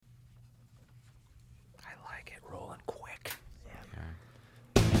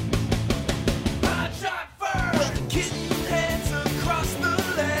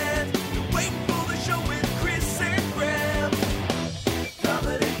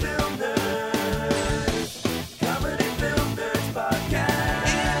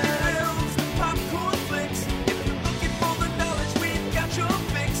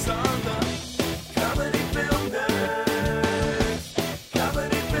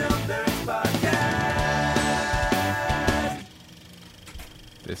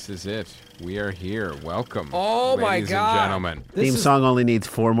This is it. We are here. Welcome. Oh, my ladies God. and gentlemen. Theme song only needs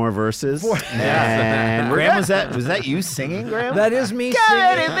 4 more verses. And Graham, was that you singing, Graham? That is me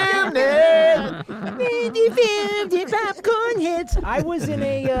singing. Popcorn hits. I was in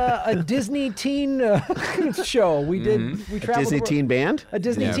a Disney teen show. We did. We traveled. Disney teen band? A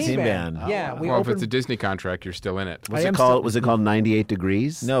Disney teen band. band. Yeah. We Well, if opened. it's a Disney contract, you're still in it. Was it called 98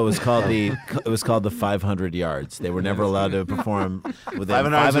 Degrees? No, it was called the 500 yards. They were never allowed to perform within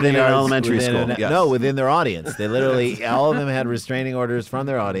 500 yards within an elementary school. Yes. No, within their audience. They literally, all of them had restraining orders from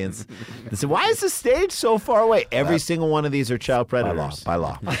their audience. They said, "Why is the stage so far away?" Every single one of these are child predators. By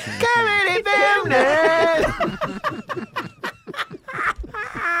law.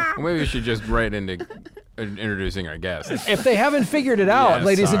 Well, maybe we should just right into introducing our guest. If they haven't figured it out, Yeah,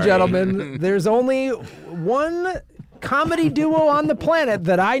 ladies and sorry. gentlemen, there's only one comedy duo on the planet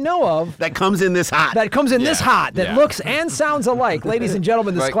that I know of That comes in this hot. that comes in this hot, that Yeah. looks and sounds alike. Ladies and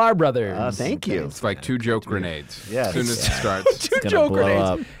gentlemen, the Like- Sklar brothers. Thank you. It's like 2 joke grenades. Yeah, As soon as it starts. Two gonna joke blow grenades.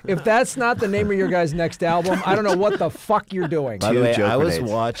 up. If that's not the name of your guys' next album, I don't know what the fuck you're doing. By the Two way, joke I was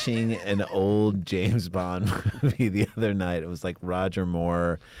grenades. watching an old James Bond movie the other night. It was like Roger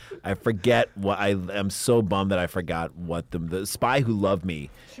Moore. I forget what I'm so bummed that I forgot what the Spy Who Loved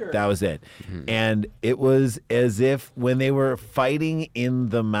Me. Sure. That was it. And it was as if when they were fighting in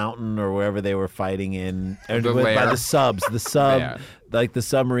the mountain or wherever they were fighting in by lair. the subs, Yeah. like the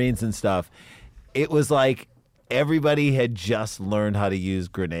submarines and stuff. It was like everybody had just learned how to use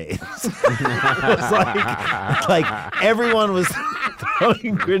grenades. It was like everyone was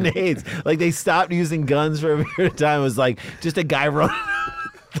throwing grenades. Like they stopped using guns for a period of time. It was like just a guy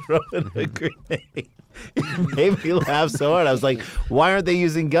throwing a grenade. It made me laugh so hard. I was like, why aren't they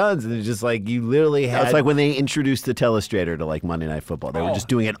using guns? And it's just like, you literally had... It's like when they introduced the telestrator to like Monday Night Football. They were just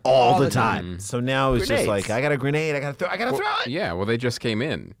doing it all the time. So now it's just Grenades. like, I got a grenade, I got to throw it. Yeah, well, they just came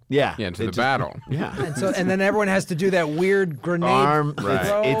in. Yeah. Yeah, into It the just- battle. Yeah. And then everyone has to do that weird grenade Arm, Right.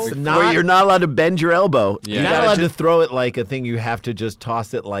 throw. it's Where not... you're not allowed to bend your elbow. Yeah. You're You not gotta allowed to throw it like a thing. You have to just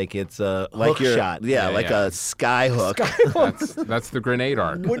toss it like it's a Like hook your shot. Yeah, Yeah, like yeah. a sky hook. That's the grenade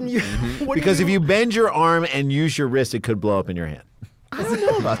arc. Wouldn't you? wouldn't Because if you bend your arm and use your wrist, it could blow up in your hand. I don't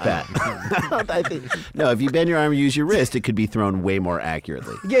know about that. I think, no, if you bend your arm and use your wrist, it could be thrown way more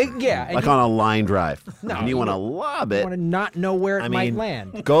accurately. Yeah. And Like you on a line drive. No, and you want to lob it. want to not know where it I might mean,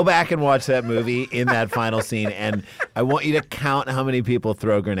 land. go back and watch that movie in that final scene, and I want you to count how many people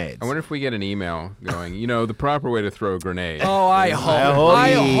throw grenades. I wonder if we get an email going, the proper way to throw a grenade. Oh, I hope. hope-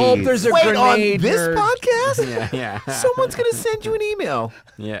 I hope there's a Wait, grenade. on this nerd. podcast? Yeah. Someone's going to send you an email.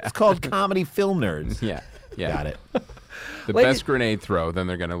 Yeah. It's called Comedy Film Nerds. Yeah. Yeah. Got it. The Ladies- best grenade throw, then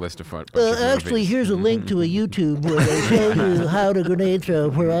they're going to list a bunch of Actually, movies. here's a link to a YouTube where they show you how to grenade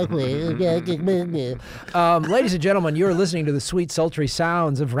throw correctly. Ladies and gentlemen, you're listening to the sweet, sultry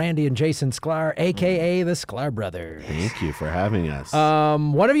sounds of Randy and Jason Sklar, a.k.a. the Sklar Brothers. Thank you for having us.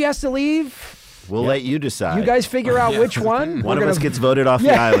 One of you has to leave. we'll let you decide. You guys figure out which one. One We're of us gonna- gets voted off the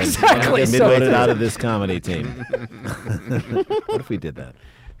Yeah, island. exactly. Get So- voted out of this comedy team. What if we did that?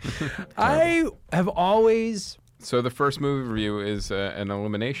 I have always. So the first movie review is an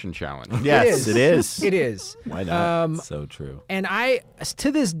elimination challenge. Yes, it is. It is. Why not? So true. And I,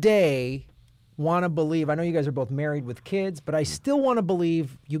 to this day, want to believe. I know you guys are both married with kids, but I still want to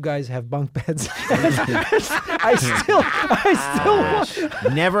believe you guys have bunk beds. I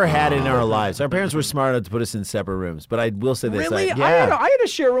still. Never had it in our lives. Our parents were smart enough to put us in separate rooms, but I will say this. Really? Yeah. I had to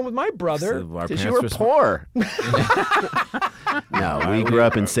share a room with my brother. Our Because parents you were were poor. No, we grew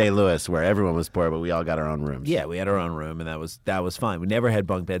up in St. Louis where everyone was poor, but we all got our own rooms. Yeah, we had our own room, and that was fine. We never had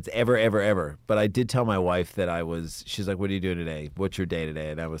bunk beds, ever. But I did tell my wife that she's like, "What are you doing today? What's your day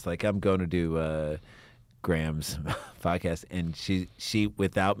today?" And I was like, "I'm going to do Graham's podcast." And she,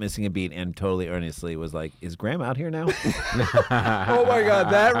 without missing a beat and totally earnestly, was like, "Is Graham out here now?" Oh my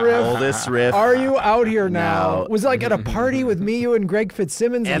God, that riff. Oldest riff. Are you out here now? No. Was it like at a party with me, you, and Greg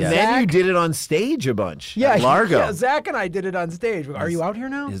Fitzsimmons, And and then Zach? you did it on stage a bunch. Yeah, Largo. Yeah, Zach and I did it on stage. Are you out here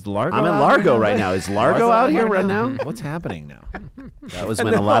now? Is Largo? I'm in out Largo here right now. Is Largo out here right now? What's happening now? That was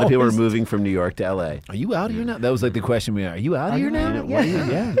when a lot of people were moving from New York to LA. Are you out here now? That was like the question we are. Are you out here now?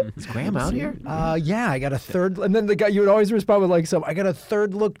 Yeah. Is Graham out here? Yeah, I got a third, and then the guy, you would always respond with like I got a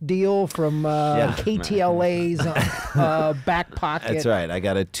third look deal from KTLA's back pocket. That's right. I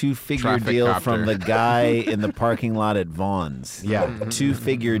got a 2-figure Traffic deal copter. from the guy in the parking lot at Vaughn's. Yeah,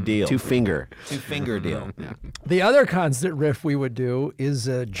 2-figure deal. 2-finger. 2-finger deal. The other constant riff we would do is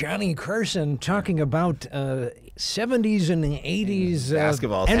Johnny Carson talking about 70s and 80s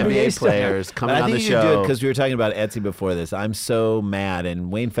Basketball NBA stuff. players coming But I on think the you can do it show. because we were talking about Etsy before this. I'm so mad,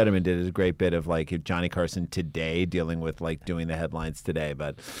 and Wayne Fetterman did a great bit of like Johnny Carson today, dealing with like doing the headlines today.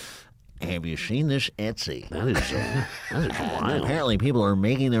 But have you seen this Etsy? That is wild. Apparently, people are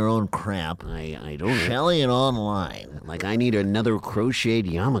making their own crap, I don't know. selling it online. Like, I need another crocheted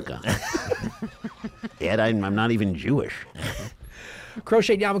yarmulke. Dad, I'm not even Jewish.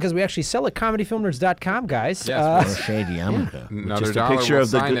 Crochet yarmulkes we actually sell at comedyfilmnerds.com, guys. Yes, Crochet yarmulke. another Just a dollar, picture we'll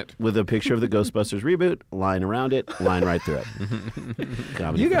of the sign it. with a picture of the Ghostbusters reboot, line around it, line right through it.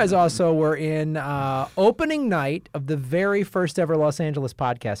 Comedy You guys Film. also were in opening night of the very first ever Los Angeles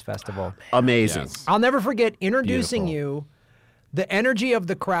Podcast Festival. Amazing. Yes. I'll never forget introducing Beautiful. you, the energy of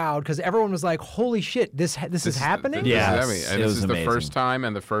the crowd, because everyone was like, "Holy shit, this is happening!" Yeah. This is, Yes, and it this was is the amazing. first time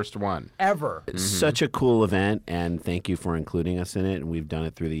and the first one. Ever. It's such a cool event, and thank you for including us in it. And we've done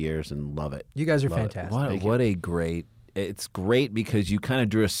it through the years and love it. You guys are fantastic. What a great. It's great because you kind of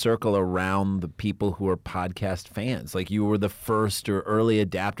drew a circle around the people who are podcast fans. Like you were the first or early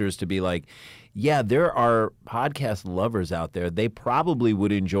adapters to be like, yeah, there are podcast lovers out there. They probably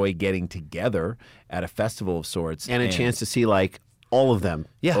would enjoy getting together at a festival of sorts. And a chance to see like all of them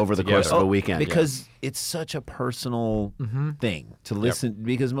over the course of a weekend. Because it's such a personal thing to listen,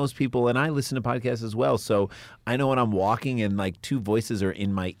 because most people, and I listen to podcasts as well, so I know when I'm walking and like two voices are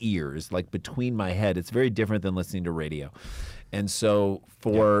in my ears, like between my head, it's very different than listening to radio. And so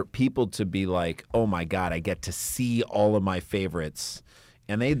for people to be like, oh my God, I get to see all of my favorites.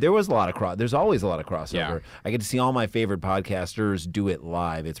 And there was a lot of there's always a lot of crossover. Yeah. I get to see all my favorite podcasters do it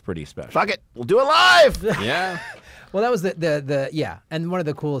live. It's pretty special. Fuck it, we'll do it live. Yeah. Well, that was the yeah, and one of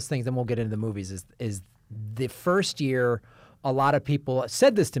the coolest things, and we'll get into the movies, is the first year. A lot of people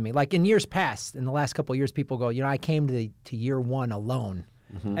said this to me, like in years past, in the last couple of years, people go, I came to year one alone,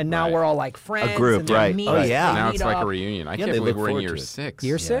 and now Right. we're all like friends, group, and they right. meet, Oh, yeah. they Now meet it's like a up. reunion. I Yeah, can't they believe look we're in forward year to it. 6.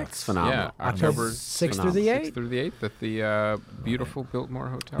 Year It's 6, phenomenal. Yeah, October 6th through the 8th. 6th through the 8th at the beautiful Biltmore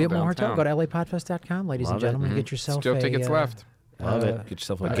Hotel. Biltmore Hotel. downtown. Go to lapodfest.com, ladies and gentlemen. Get yourself Still a, tickets left. Love it. Get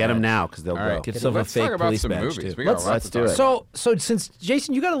yourself a Get them now because they'll All right, go. Get yourself a let's fake talk about police some badge, movies. too. We got Let's- a lot let's to do talk it. about. So since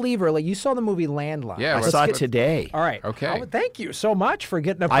Jason, you got to leave early. You saw the movie Landline. Yeah, I let's saw it get- today. All right. Okay. Oh, thank you so much for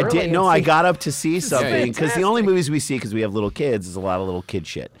getting up I early. did. and No, I seeing- got up to see something because the only fantastic. movies we see because we have little kids is a lot of little kid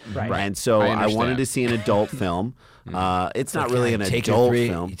shit. Right. And so I I wanted understand. to see an adult film. It's not really an take adult You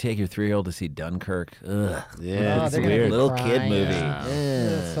film. take your 3-year-old to see Dunkirk. Ugh. Yeah, Oh, it's they're gonna weird. be Little crying. kid movie. Yeah.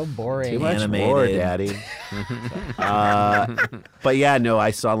 It's so boring. Too much Animated. more, Daddy. But yeah, no,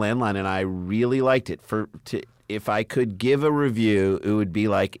 I saw Landline and I really liked it. If I could give a review, it would be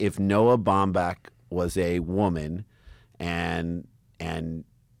like if Noah Baumbach was a woman, and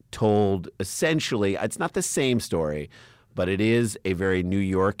told essentially, it's not the same story, but it is a very New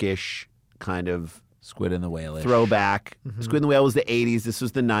Yorkish kind of Squid and the Whale. throwback. Squid and the Whale was the 80s. This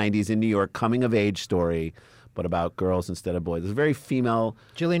was the 90s in New York, coming of age story, but about girls instead of boys. It's a very female.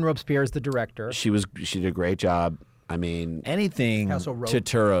 Gillian Robespierre is the director. She did a great job. I mean, Anything Also wrote-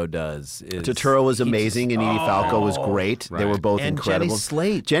 Totoro does is Totoro was amazing and Edie Falco was great. They were right. both And incredible. Jenny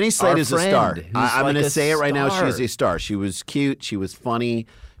Slate, Jenny Slate our is a star. friend, who's I'm like going to a say it right now. star. She's a star. She was cute. She was funny.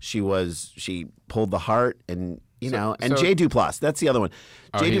 She pulled the heart, and So- Jay Duplass. That's the other one.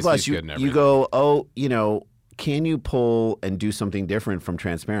 Oh, Jay he's Duplass. good in You everything. go, can you pull and do something different from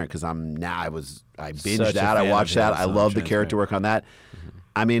Transparent? Because I binged Such a that. I fan watched of that. his I on love the character Transparent. work on that.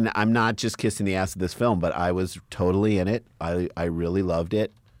 I mean, I'm not just kissing the ass of this film, but I was totally in it. I really loved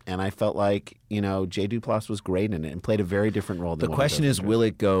it. And I felt like, Jay Duplass was great in it and played a very different role than The what he question does is, in will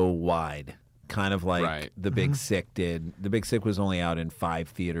it go wide? Kind of like Right. The Big Sick did. The Big Sick was only out in 5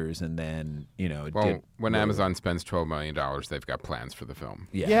 theaters, and then it Well, did. when Amazon spends $12 million, they've got plans for the film.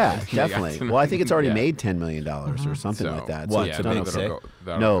 Yeah, definitely. Well, I think it's already Yeah. made $10 million or something So, like that. What, yeah, The that'll, Big that'll Sick?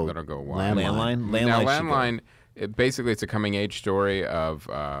 go, No, that'll go wide. Landline. Now, should go. Landline, basically, it's a coming-age story of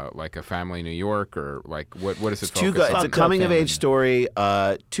like a family in New York, or like what is it? It's a Fucked up coming of family. age story.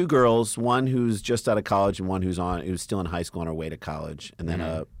 2 girls, one who's just out of college and one who's still in high school on her way to college, and then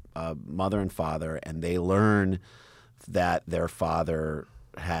a mother and father, and they learn that their father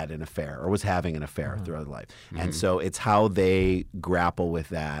had an affair or was having an affair throughout life. And so it's how they grapple with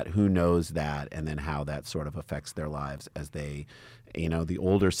that, who knows that, and then how that sort of affects their lives as they, the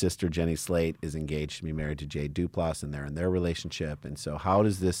older sister, Jenny Slate, is engaged to be married to Jay Duplass, and they're in their relationship. And so how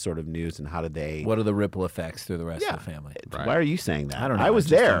does this sort of news and how did they... What are the ripple effects through the rest of the family? Right. Why are you saying that? I don't know. I was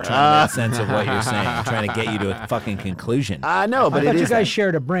Just- there. I'm trying to make sense of what you're saying. I'm trying to get you to a fucking conclusion. No, but I thought it you is guys that.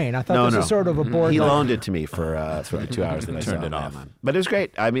 shared a brain. I thought No, this no. was sort of a board. He loaned it to me for the 2 hours that I Turned saw it off. Landline. But it was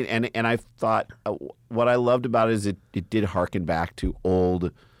great. I mean, and I thought what I loved about it is it did harken back to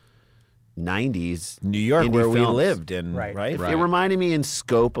old 90s New York, indie where we films. lived, and Right. right. It reminded me in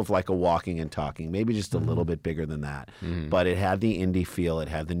scope of like a Walking and Talking, maybe just a little bit bigger than that. But it had the indie feel, it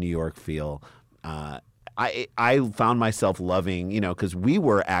had the New York feel. I found myself loving, because we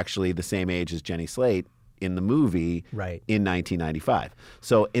were actually the same age as Jenny Slate in the movie Right. in 1995.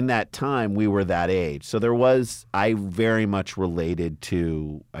 So in that time, we were that age. So I very much related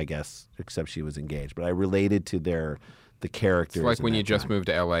to, I guess, except she was engaged, but I related to the characters. It's like in when that you just time. moved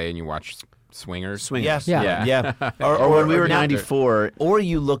to L.A. and you watched Swingers. Swingers. Yeah. Or when we were yeah. 94. Or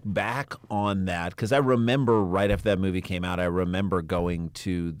you look back on that, because I remember right after that movie came out, I remember going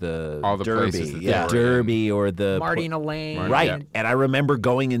to the All the Derby, places that yeah. they were in. Derby or the Marty and Elaine. right, Yeah. and I remember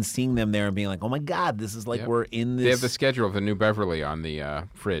going and seeing them there and being like, "Oh my God, this is like Yep. we're in this." They have the schedule of the New Beverly on the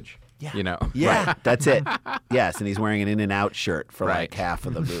fridge. Yeah. Yeah, that's it. Yes, and he's wearing an In-N-Out shirt for like Right. half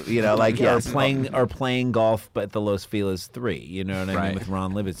of the movie. Like yes. or playing golf, but the Los Feliz 3. You know what I mean, Right. with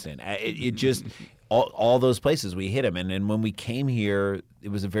Ron Livingston. It just all those places we hit him, and when we came here, it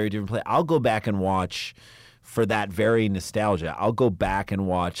was a very different place. I'll go back and watch. For that very nostalgia, I'll go back and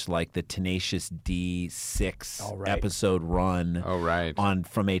watch like the Tenacious D 6 Oh, right. episode run Oh, right.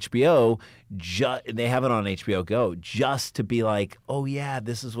 from HBO. They have it on HBO Go just to be like, oh yeah,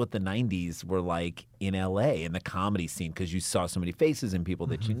 this is what the 90s were like in LA in the comedy scene, because you saw so many faces and people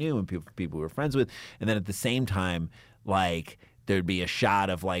that you knew and people you were friends with, and then at the same time, like, there'd be a shot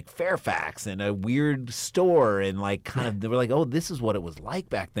of like Fairfax and a weird store and like kind of they were like, oh, this is what it was like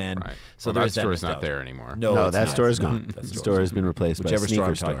back then. Right. So Well, that there's store's not nostalgia. there anymore. No, it's that not. store is gone. That The store's store has been replaced Whichever by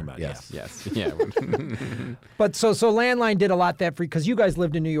a store sneaker I'm talking store. about, Yes. Yes. Yeah. But so Landline did a lot that for because you guys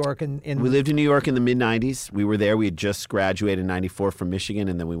lived in New York and We lived in New York in the mid-'90s. We were there. We had just graduated in 94 from Michigan,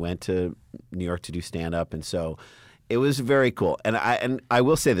 and then we went to New York to do stand-up. And so it was very cool. And I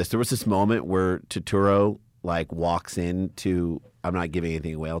will say this. There was this moment where Turturro like walks into, I'm not giving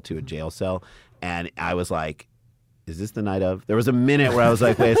anything away, to a jail cell. And I was like, is this the night of? There was a minute where I was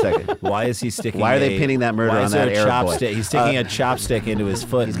like, wait a second. Why is he sticking? Why are they pinning that murder why on is there that a Arab boy? chopstick? He's sticking a chopstick into his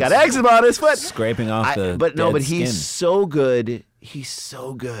foot. He's got eczema on his foot. scraping off the. But dead he's skin. so good. He's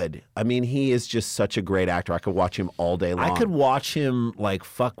so good. I mean, he is just such a great actor. I could watch him all day long. I could watch him like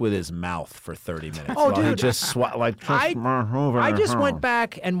fuck with his mouth for 30 minutes. Oh, while he dude, just I just went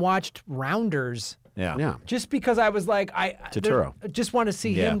back and watched Rounders. Yeah. Just because I was like, Turturro. just want to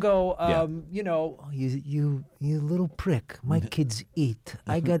see Yeah. him go, Yeah. You little prick. My kids eat.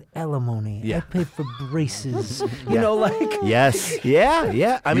 I got alimony. Yeah. I pay for braces. like. Yes.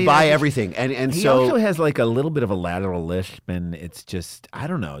 Yeah. I You mean, buy everything. And he so also has like a little bit of a lateral lisp, and it's just, I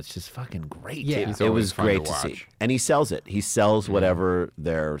don't know, it's just fucking great. Yeah. He's it always was fun great to to see. watch. And he sells it. He sells whatever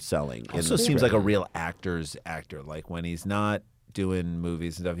they're selling. in Also the seems script. like a real actor's actor. Like when he's not doing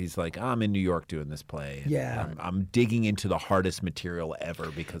movies and stuff, he's like, I'm in New York doing this play. And Yeah. I'm digging into the hardest material ever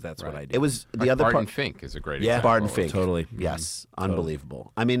because that's what I do. It was the Like other Barton part. Fink is a great Yeah. example. Barton Fink. Totally. Yes.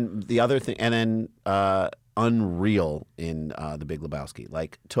 Unbelievable. I mean, the other thing, and then unreal in The Big Lebowski.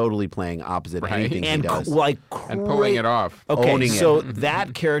 Like totally playing opposite Right. anything and he does. And pulling it off. Okay, owning it. so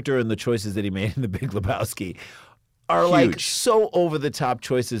that character and the choices that he made in The Big Lebowski are like Huge. so over the top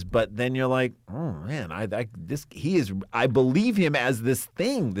choices, but then you're like, oh man, I believe him as this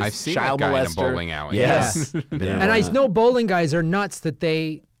thing, this I've seen child that guy in a molester. bowling alley. Yes. And I know bowling guys are nuts that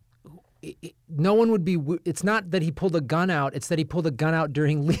no one would be. It's not that he pulled a gun out; it's that he pulled a gun out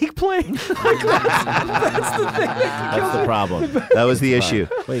during league play. That's the problem. That was the issue.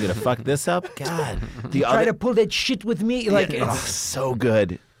 What, you gonna fuck this up? God. The Try to pull that shit with me, like Oh, so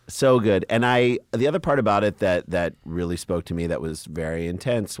good. So good. And the other part about it that really spoke to me that was very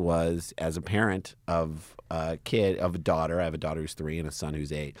intense was as a parent of a daughter. I have a daughter who's 3 and a son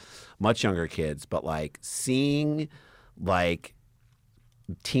who's 8. Much younger kids, but like seeing like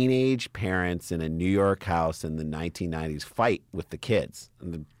teenage parents in a New York house in the 1990s fight with the kids.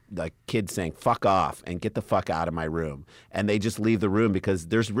 And the kids saying, fuck off and get the fuck out of my room. And they just leave the room because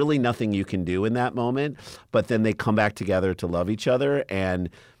there's really nothing you can do in that moment. But then they come back together to love each other. And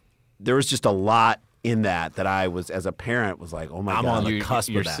there was just a lot in that I was, as a parent, was like, oh my I'm God. on the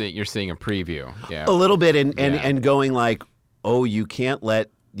cusp of that. You're seeing a preview. Yeah. A little bit and Yeah. going like, oh, you can't let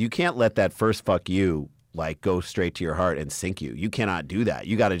that first fuck you like go straight to your heart and sink you. You cannot do that.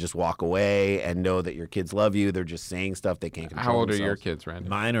 You got to just walk away and know that your kids love you. They're just saying stuff they can't control. How old are your themselves. kids, Randy?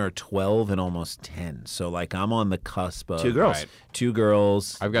 Mine are 12 and almost 10. So like I'm on the cusp of 2 girls. Right. 2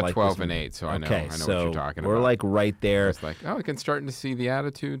 girls. I've got like 12 this- and 8, so I know Okay, what so you're talking we're about. like right there. It's like, I can start to see the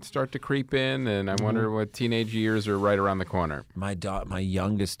attitude start to creep in, and I wonder what teenage years are right around the corner. My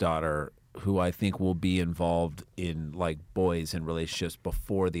youngest daughter who I think will be involved in like boys in relationships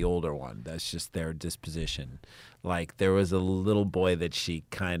before the older one. That's just their disposition. Like there was a little boy that she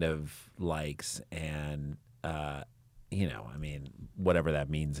kind of likes, and you know, I mean, whatever that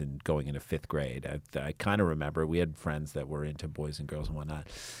means in going into 5th grade. I kind of remember we had friends that were into boys and girls and whatnot,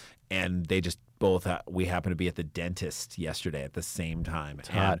 and they just both. We happened to be at the dentist yesterday at the same time,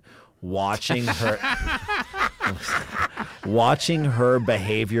 and watching her. Watching her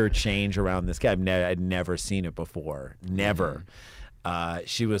behavior change around this guy, I'd never seen it before. Never.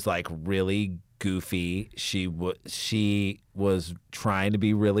 She was like really goofy. She was trying to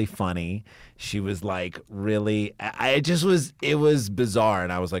be really funny. She was like really. It was bizarre,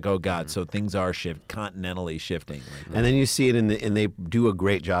 and I was like, oh God. So things are continentally shifting. And then you see it and they do a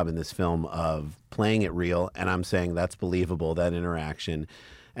great job in this film of playing it real. And I'm saying that's believable, that interaction.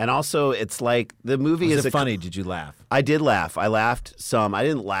 And also, it's like the movie Was it funny? Did you laugh? I did laugh. I laughed some. I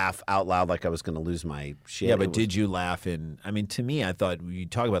didn't laugh out loud like I was going to lose my shit. Yeah, but did you laugh in? I mean, to me, I thought you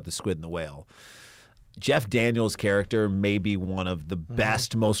talk about the squid and the whale. Jeff Daniels' character may be one of the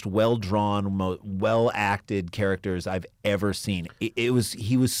best, most well-drawn, well-acted characters I've ever seen. He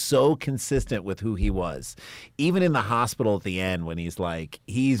was so consistent with who he was. Even in the hospital at the end when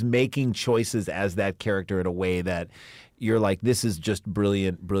he's making choices as that character in a way that you're like, this is just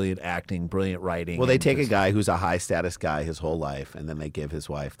brilliant acting, brilliant writing. Well, they take a guy who's a high-status guy his whole life, and then they give his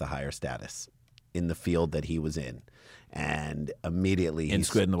wife the higher status in the field that he was in. And immediately in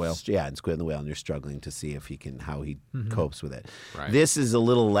Squid and the Whale. Yeah, in Squid and the Whale, and you're struggling to see if how he copes with it. Right. This is a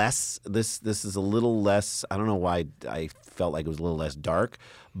little less. This is a little less. I don't know why I felt like it was a little less dark,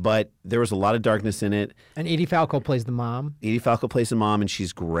 but there was a lot of darkness in it. And Edie Falco plays the mom. Edie Falco plays the mom, and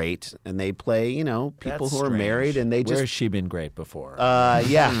she's great. And they play, people That's who are strange. married, and they just. Where's she been great before?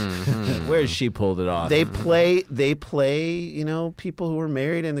 Yeah. Where's she pulled it off? They play, people who are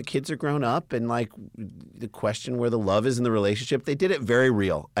married and the kids are grown up, and like the question where the love is in the relationship. They did it very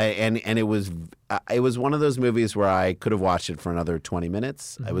real, and it was one of those movies where I could have watched it for another 20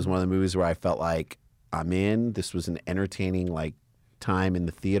 minutes. It was one of the movies where I felt like I'm in. This was an entertaining time in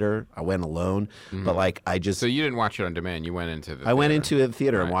the theater. I went alone, but So you didn't watch it on demand. You went into the. I went into the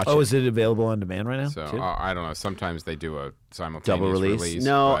theater and watched it. Oh, is it available on demand right now? So too? I don't know. Sometimes they do a simultaneous double release.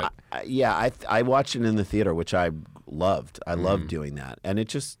 No, but- I watched it in the theater, which I loved. I loved doing that, and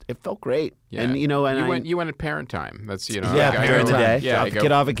it felt great. Yeah. And you went at parent time. That's Yeah, I during go- the day. Yeah, Drop I the go-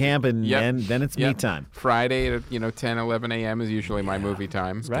 kid off at camp, and Yep. then it's me Yep. time. Friday at 10, 11 a.m. is usually my movie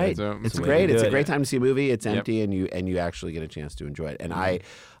time. Right. So, It's the way great. to It's do a it. great time to see a movie. It's empty, and you actually get a chance to enjoy it. And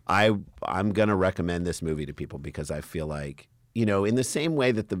I'm gonna recommend this movie to people because I feel like in the same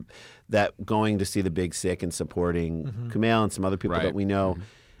way that going to see The Big Sick and supporting Kumail and some other people Right. that we know.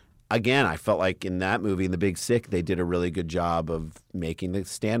 Again, I felt like in that movie, in The Big Sick, they did a really good job of making the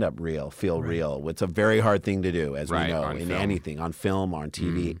stand-up feel real. It's a very hard thing to do, as we Right, know, on in film. anything, on film, on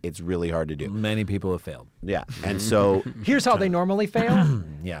TV. It's really hard to do. Many people have failed. Yeah, and so Here's how they normally fail.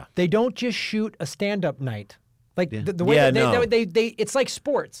 Yeah. They don't just shoot a stand-up night. Like the way Yeah, that no. they it's like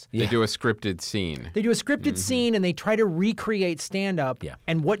sports. They do a scripted scene. They do a scripted scene and they try to recreate stand-up. Yeah.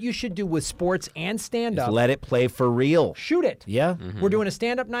 And what you should do with sports and stand-up, Let it play for real. shoot it. Yeah. We're doing a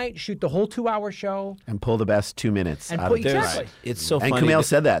stand-up night, shoot the whole 2-hour show. and pull the best 2 minutes And out pull- of Exactly. this. Right. It's so And funny. Kumail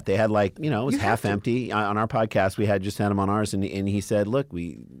said that they had it was You have half to. empty on our podcast. We had just had him on ours, and he said, "Look,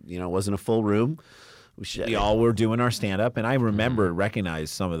 it wasn't a full room. We all were doing our stand-up, and I remember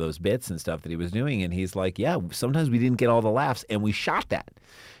recognized some of those bits and stuff that he was doing, and he's like, yeah, sometimes we didn't get all the laughs, and we shot that,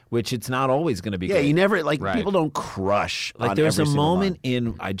 which it's not always going to be Yeah, great. you never Right. people don't crush. Like on there's every a single moment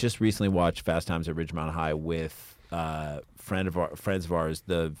line. I just recently watched Fast Times at Ridgemont High with friends of ours,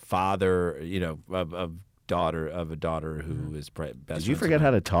 the father, of a daughter who is best Did you friends forget with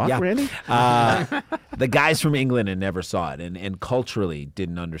how to talk, Yeah. Randy? the guys from England and never saw it and culturally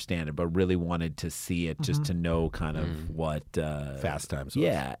didn't understand it, but really wanted to see it just to know kind of what Fast Times was.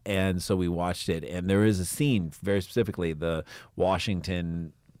 Yeah, and so we watched it, and there is a scene very specifically the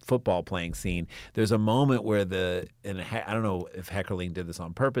Washington football playing scene. There's a moment where I don't know if Heckerling did this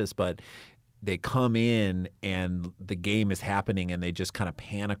on purpose, but they come in and the game is happening and they just kind of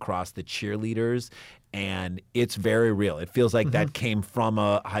pan across the cheerleaders and it's very real. It feels like that came from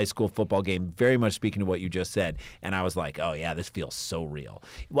a high school football game, very much speaking to what you just said. And I was like, oh yeah, this feels so real.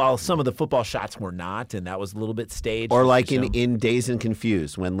 While some of the football shots were not, and that was a little bit staged. Or like So- in Dazed and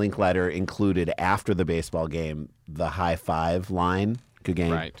Confused, when Linklater included after the baseball game the high five line. Good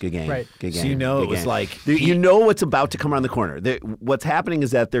game, Right. good game, Right. good game. So you know good it was game. like- You know what's about to come around the corner. What's happening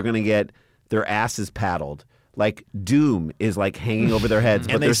is that they're going to get their asses paddled like doom is like hanging over their heads,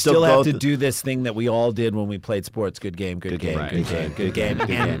 but And they they're still have both to do this thing that we all did when we played sports. Good game, good game, good game, good game.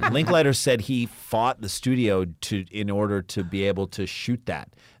 And Linklater said he fought the studio in order to be able to shoot that.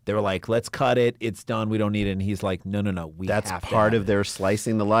 They were like, let's cut it. It's done. We don't need it. And he's like, no. That's have part to of their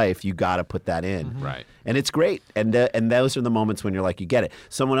slicing the life. You got to put that in. Right. And it's great. And those are the moments when you're like, you get it.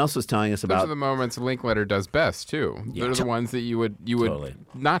 Someone else was telling us Those about are the moments Linklater does best too. They're the ones that you would Totally.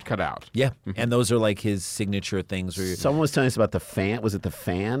 not cut out. Yeah. And those are like his signature things. Where someone was telling us about The Fan. Was it The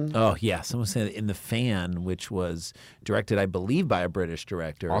Fan? oh, yeah. Someone said in The Fan, which was directed, I believe, by a British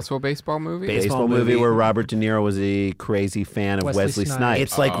director. Also a baseball movie. Baseball movie where Robert De Niro was a crazy fan of Wesley Snipes.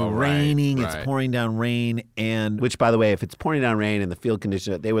 It's like Oh, right, raining. right. It's pouring down rain. And Which, by the way, if it's pouring down rain and the field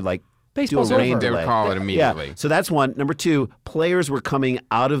condition, they would like Baseball's do a rain over. They would delay. call it immediately. Yeah. So that's one. Number two, players were coming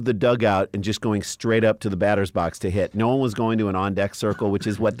out of the dugout and just going straight up to the batter's box to hit. No one was going to an on-deck circle, which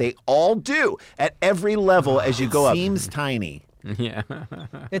is what they all do at every level as you go up. seems tiny. Yeah.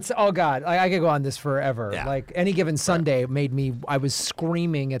 It's oh god, I could go on this forever. Yeah. Like any given Sunday made me. I was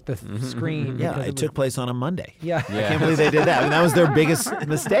screaming at the screen. Yeah, because it took place on a Monday. Yeah. I can't believe they did that. I mean, that was their biggest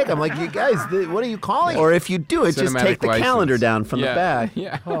mistake. I'm like, you guys, what are you calling? Or if you do it, just Cinematic take the license. calendar down from Yeah. the back.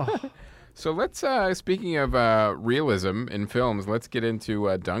 Yeah. So let's, speaking of realism in films, let's get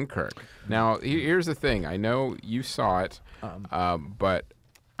into Dunkirk. Now, here's the thing. I know you saw it, but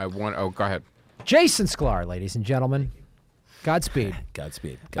I want... Oh, go ahead. Jason Sklar, ladies and gentlemen. Godspeed.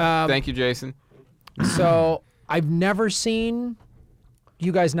 Godspeed. Thank you, Jason. So I've never seen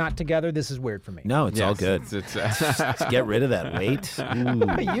you guys not together. This is weird for me. No, it's all Yes, good. It's, Just get rid of that weight.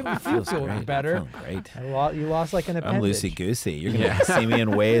 Ooh, You feels feel great. better. I feel great. You lost like an appendage. I'm loosey goosey. You're gonna see me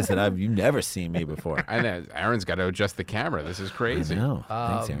in ways that you've never seen me before. I know. Aaron's got to adjust the camera. This is crazy. No,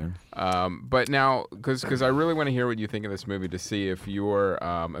 thanks, Aaron. But now, because I really want to hear what you think of this movie to see if your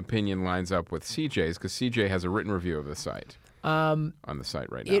opinion lines up with CJ's, because CJ has a written review of the site on the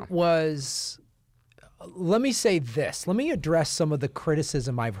site right now. It was. Let me say this. Let me address some of the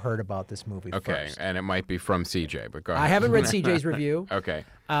criticism I've heard about this movie Okay, first. and it might be from CJ, but go ahead. I haven't read CJ's review. Okay.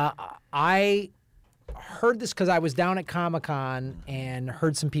 I heard this because I was down at Comic-Con and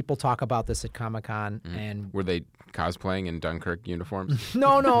heard some people talk about this at Comic-Con. And Were they cosplaying in Dunkirk uniforms?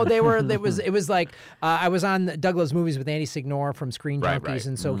 no, they were. It was like I was on Douglas Movies with Andy Signor from Screen Right, Junkies, right.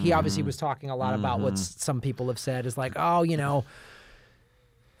 and so he obviously was talking a lot about what some people have said is like, oh,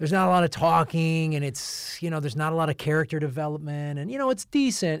 there's not a lot of talking, and it's there's not a lot of character development, and it's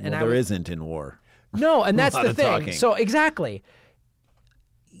decent. And Well, there isn't in war. No, and that's lot the of thing. talking. So exactly,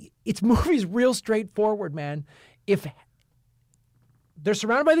 it's movie's real straightforward, man. If they're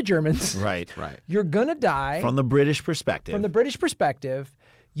surrounded by the Germans, Right. Right. you're gonna die From the British perspective. from the British perspective.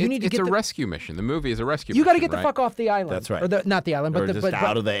 You need to It's get a the, rescue mission. The movie is a rescue You got to get the fuck off the island. That's right. Or not the island, but Or the just but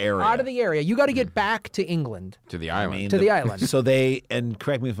out of the area. Out of the area. You got to get back to England. to the island. mean, To the island. So and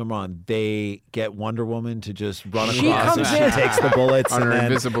correct me if I'm wrong, they get Wonder Woman to just run She across comes and in. she takes the bullets On and her then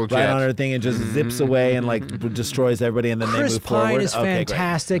invisible right jet. on her thing and just zips away and like destroys everybody and then Chris they move Pine forward. is Okay, great.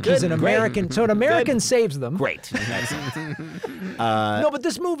 fantastic. He's an Good, American. great. So an American saves them. Great. Excellent. No, but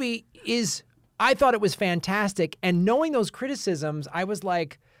this movie is. I thought it was fantastic, and knowing those criticisms, I was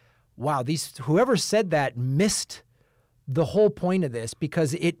like, "Wow, whoever said that missed the whole point of this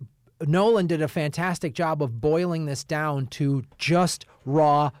because Nolan did a fantastic job of boiling this down to just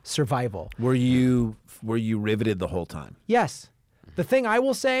raw survival." Were you riveted the whole time? Yes. The thing I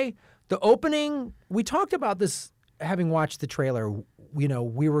will say, the opening, we talked about this having watched the trailer. We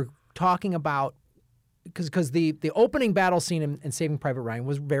were talking about because the opening battle scene in Saving Private Ryan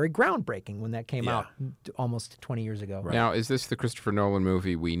was very groundbreaking when that came out almost 20 years ago. Now, is this the Christopher Nolan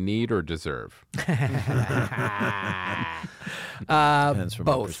movie we need or deserve? Depends from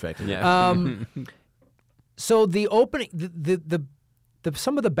my both. perspective. Yeah. So the opening, the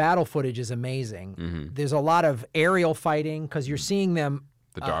some of the battle footage is amazing. There's a lot of aerial fighting because you're seeing them.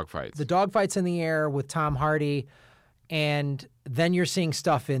 The dogfights. The dogfights in the air with Tom Hardy, and then you're seeing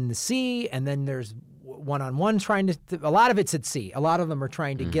stuff in the sea, and then there's one-on-one trying to. A lot of it's at sea. A lot of them are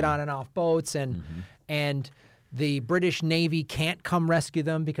trying to get on and off boats, and the British Navy can't come rescue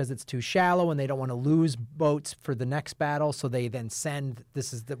them because it's too shallow, and they don't want to lose boats for the next battle. So they then send.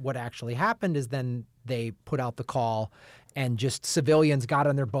 What actually happened is then they put out the call, and just civilians got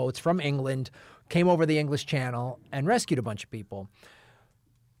on their boats from England, came over the English Channel, and rescued a bunch of people.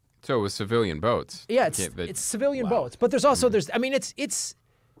 So it was civilian boats. Yeah, it's civilian boats, but there's also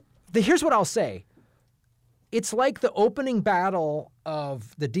here's what I'll say. it's like the opening battle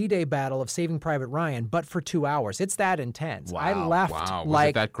of the D-Day battle of Saving Private Ryan, but for 2 hours. It's that intense. I left Wow. Was like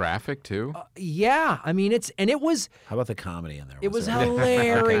it that graphic too? yeah. I mean, it was How about the comedy in there? it was there?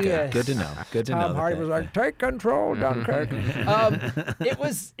 hilarious. Good to know. Good to know. Tom Hardy was like, "Take control, Dunkirk."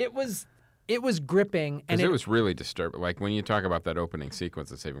 It was gripping, and Because it was really disturbing. Like when you talk about that opening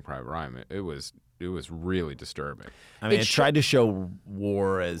sequence of Saving Private Ryan, it was really disturbing. I mean, It it tried to show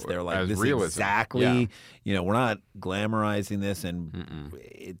war as they're like, As this realism. exactly, Yeah. you know, we're not glamorizing this, and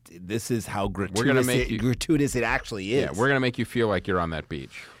this is how gratuitous it actually is. Yeah, we're gonna make you feel like you're on that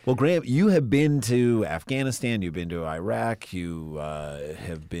beach. Well, Graham, you have been to Afghanistan, you've been to Iraq, you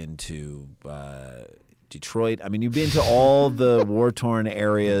have been to Detroit. I mean, you've been to all the war-torn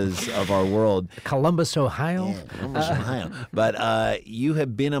areas of our world. Columbus, Ohio. Ohio. But you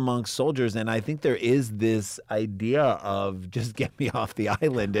have been amongst soldiers, and I think there is this idea of just get me off the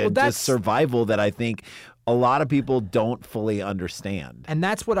island and that's- just survival that I think a lot of people don't fully understand. And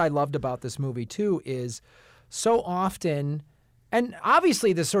that's what I loved about this movie too, is so often, and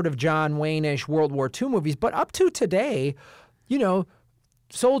obviously the sort of John Wayne-ish World War II movies, but up to today, you know,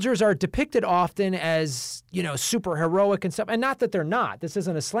 soldiers are depicted often as, you know, super heroic and stuff. And not that they're not. This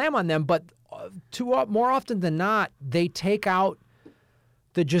isn't a slam on them, but more often than not, they take out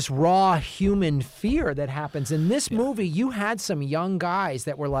the just raw human fear that happens. In this movie, you had some young guys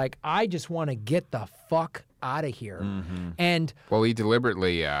that were like, I just want to get the fuck out of here. And Well, he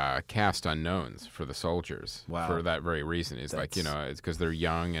deliberately cast unknowns for the soldiers Wow. for that very reason. He's like, you know, it's because they're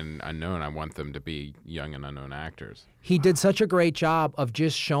young and unknown. I want them to be young and unknown actors. he did such a great job of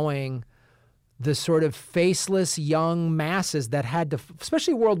just showing the sort of faceless young masses that had to,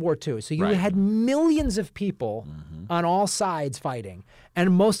 especially World War II. So you Right. had millions of people on all sides fighting.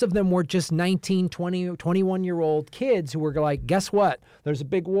 And most of them were just 19, 20, 21-year-old kids who were like, guess what? There's a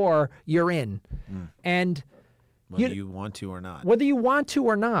big war. You're in. And Whether you want to or not. whether you want to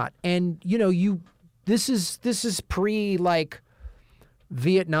or not. And, you know, this is pre, like,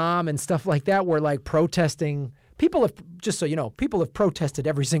 Vietnam and stuff like that, where, like, protesting... People have, just so you know, people have protested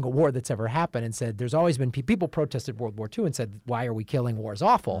every single war that's ever happened and said there's always been people protested World War II and said, why are we killing? War is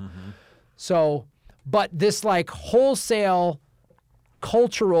awful. So, but this like wholesale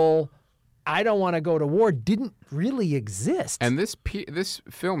cultural, I don't want to go to war didn't really exist. And this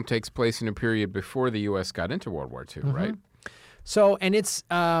film takes place in a period before the U.S. got into World War II, right? So, and it's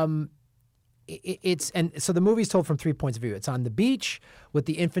so the movie's told from 3 points of view. It's on the beach with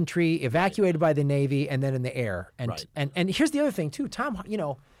the infantry evacuated by the Navy, and then in the air. And Right. and here's the other thing too. Tom, you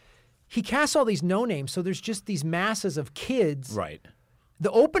know, he casts all these no names, so there's just these masses of kids. Right.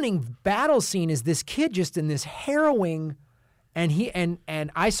 The opening battle scene is this kid just in this harrowing,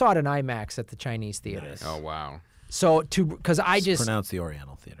 and I saw it in IMAX at the Chinese theaters. Oh, wow. So because I just Pronounce the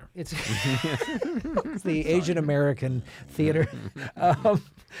Oriental Theater. it's, it's the Asian American theater.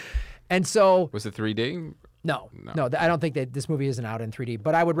 And so Was it 3D? no, I don't think that this movie isn't out in 3D,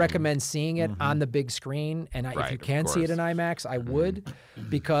 but I would recommend seeing it on the big screen. And if Right, you of can see it in course. IMAX, I would,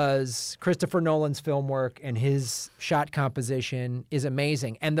 because Christopher Nolan's film work and his shot composition is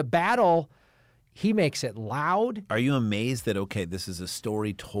amazing. And the battle, he makes it loud. Are you amazed that, okay, this is a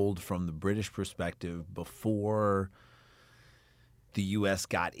story told from the British perspective before the U.S.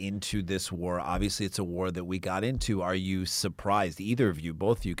 got into this war? Obviously, it's a war that we got into. Are you surprised, either of you,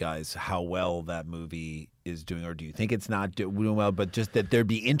 both you guys, how well that movie is doing? Or do you think it's not doing well, but just that there'd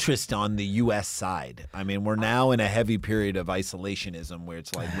be interest on the U.S. side? I mean, we're now in a heavy period of isolationism where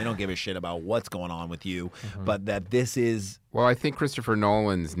it's like, we don't give a shit about what's going on with you, but that this is... Well, I think Christopher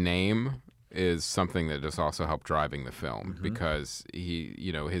Nolan's name is something that has also helped driving the film because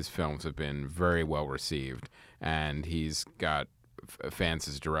his films have been very well received, and he's got fans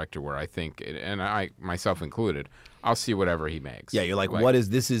as director where I think, and I myself included, I'll see whatever he makes. Yeah, you're like, what is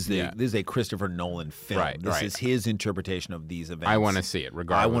this? This is a Christopher Nolan film. Right, this right. is his interpretation of these events. I want to see it,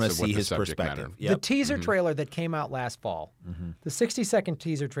 regardless I want to of what see the his subject perspective. matter. Yep. The teaser trailer that came out last fall, the 60-second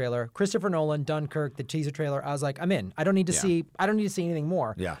teaser trailer, Christopher Nolan, Dunkirk, the teaser trailer. I was like, I'm in. I don't need to see. I don't need to see anything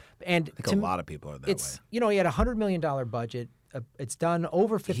more. Yeah. And I think a lot of people are that it's way. you know, he had $100 million budget. It's done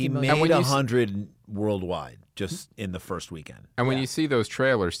over $50 He million. made 100 worldwide just in the first weekend. And when you see those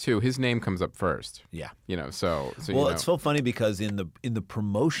trailers too, his name comes up first. Yeah. You know, so Well, you know. it's so funny because in the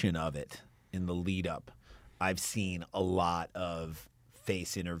promotion of it, in the lead up, I've seen a lot of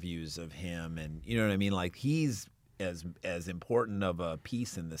face interviews of him, and you know what I mean. Like he's as important of a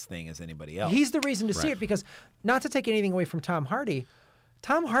piece in this thing as anybody else. He's the reason to see it, because not to take anything away from Tom Hardy.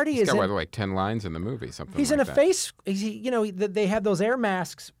 Tom Hardy He's is got in, like 10 lines in the movie, something he's like in a that. face. You know, they have those air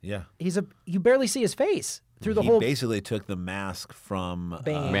masks. Yeah. You barely see his face through the he whole basically took the mask from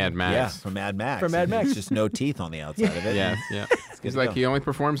Bane. Mad Max. Yeah, from Mad Max. From Mad Max. It's just no teeth on the outside of it. Yeah, yeah. He's to like, go. he only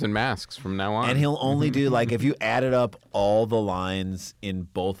performs in masks from now on. And he'll only do, like, if you added up all the lines in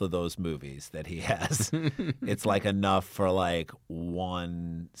both of those movies that he has, it's like enough for like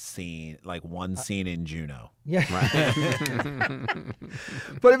one scene in Juno. Yeah.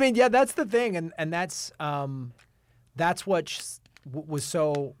 But I mean, yeah, that's the thing, and that's what was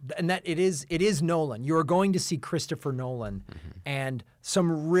so, and that it is Nolan. You're going to see Christopher Nolan and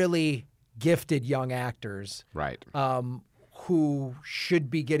some really gifted young actors, right. who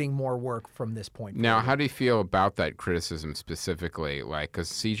should be getting more work from this point Now, forward. how do you feel about that criticism specifically? Like, because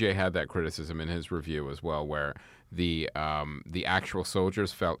CJ had that criticism in his review as well, where the actual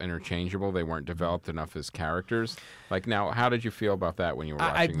soldiers felt interchangeable. They weren't developed enough as characters. Like, now, how did you feel about that when you were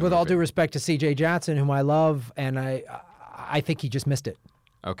watching the with all movie? due respect to CJ Johnson, whom I love, and I think he just missed it.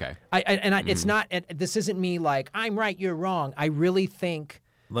 Okay. It's not. This isn't me like I'm right, you're wrong. I really think.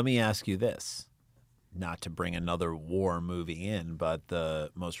 Let me ask you this. Not to bring another war movie in, but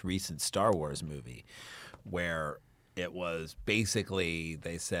the most recent Star Wars movie, where it was basically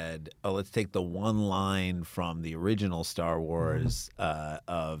they said, oh, let's take the one line from the original Star Wars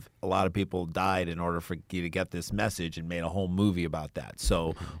of a lot of people died in order for you to get this message, and made a whole movie about that.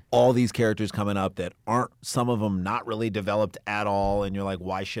 So all these characters coming up that aren't, some of them not really developed at all, and you're like,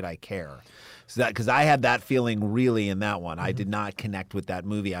 why should I care? So that, because I had that feeling really in that one. I did not connect with that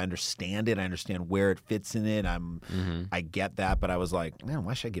movie. I understand it. I understand where it fits in it. I get that, but I was like, man,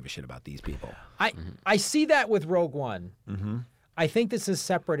 why should I give a shit about these people? I see that with Rogue One. I think this is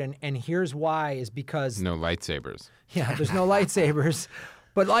separate, and here's why: is because No lightsabers. yeah, there's no lightsabers,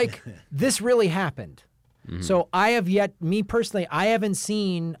 but like this really happened. So I have me personally, I haven't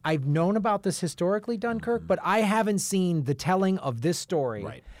seen. I've known about this historically, Dunkirk, but I haven't seen the telling of this story.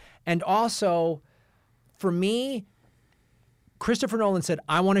 Right. And also, for me, Christopher Nolan said,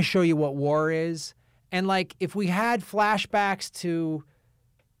 I want to show you what war is. And like, if we had flashbacks to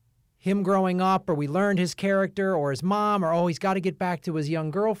him growing up, or we learned his character or his mom, or, oh, he's got to get back to his young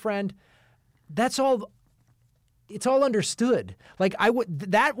girlfriend, that's all, it's all understood. Like I would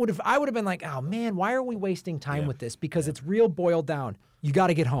have been like, oh man, why are we wasting time with this? Because it's real boiled down. You got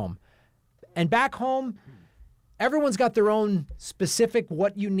to get home. And back home, everyone's got their own specific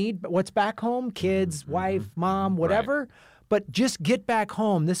what you need, but what's back home, kids, wife, mom, whatever. But just get back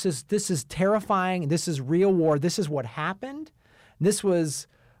home. This is terrifying. This is real war. This is what happened. This was,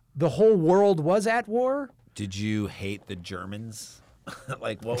 the whole world was at war. Did you hate the Germans?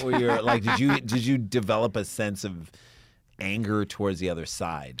 Like, what were your, like, did you develop a sense of anger towards the other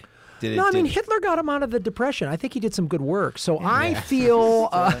side? I mean, Hitler got him out of the Depression. I think he did some good work. So I feel.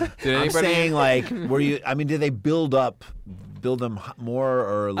 Did I'm anybody? saying, like, were you? I mean, did they build them more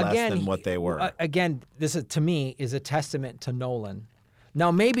or less than what they were? Again, this is, to me, is a testament to Nolan.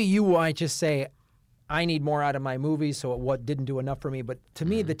 Now, maybe you might just say, I need more out of my movies, so what didn't do enough for me. But to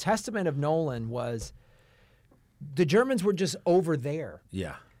me, the testament of Nolan was the Germans were just over there.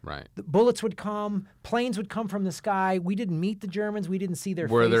 Yeah. Right. The bullets would come, planes would come from the sky. We didn't meet the Germans. We didn't see their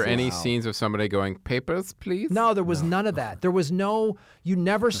Were faces. there any scenes of somebody going, papers, please? No, there was none of that. There was no, you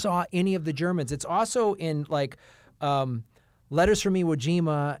never saw any of the Germans. It's also in like Letters from Iwo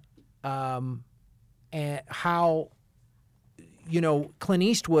Jima, and how, Clint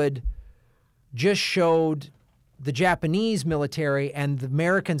Eastwood just showed the Japanese military, and the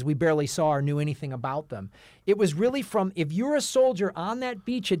Americans we barely saw or knew anything about them. It was really from, if you're a soldier on that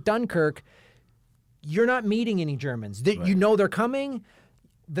beach at Dunkirk, you're not meeting any Germans. You know they're coming.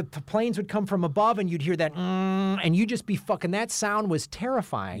 The planes would come from above, and you'd hear that, and you'd just be fucking, that sound was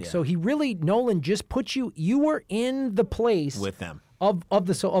terrifying. Yeah. So Nolan just put you were in the place With them. of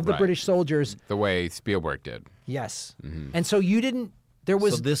the British soldiers. The way Spielberg did. Yes. And so you didn't, there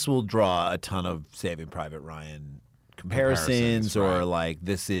was. So this will draw a ton of Saving Private Ryan comparisons, or right. like,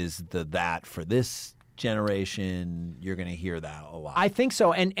 this is that for this generation. You're going to hear that a lot. I think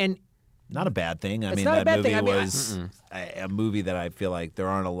so. And not a bad thing. I It's mean, not a that bad movie thing. I mean, was a movie that I feel like there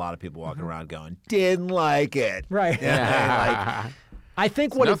aren't a lot of people walking around going, didn't like it. right. Like, I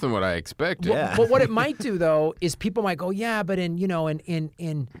think what it, Nothing what I expected. Yeah. but what it might do though is people might go, yeah, but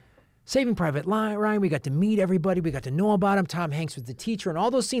in Saving Private Ryan, we got to meet everybody, we got to know about him. Tom Hanks was the teacher, and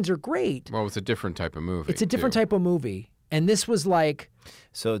all those scenes are great. Well, it's a different type of movie. It's a different too. type of movie, and this was like,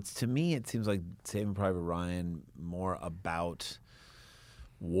 so to me, it seems like Saving Private Ryan more about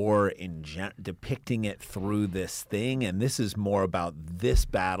war in depicting it through this thing, and this is more about this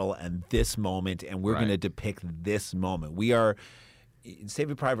battle and this moment, and we're Right. going to depict this moment. We are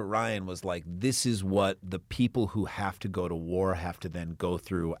Saving Private Ryan was like, this is what the people who have to go to war have to then go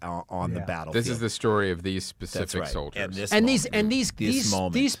through on the battlefield. This is the story of these specific That's right. soldiers. And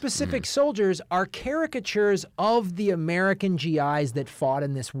these specific soldiers are caricatures of the American GIs that fought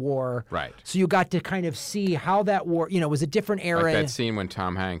in this war. Right. So you got to kind of see how that war, was a different era. Like that scene when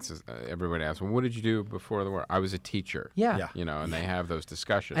Tom Hanks, everybody asks, well, what did you do before the war? I was a teacher. Yeah. And they have those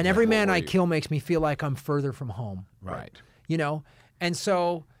discussions. And every man I kill makes me feel like I'm further from home. Right. And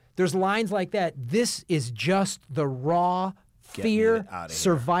so there's lines like that. This is just the raw fear,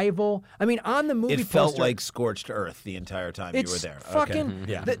 survival. I mean, on the movie It felt poster, like scorched earth the entire time you were there. Fucking,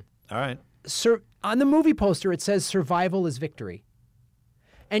 Yeah. All right. on the movie poster, it says survival is victory.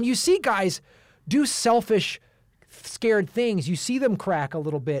 And you see guys do selfish, scared things. You see them crack a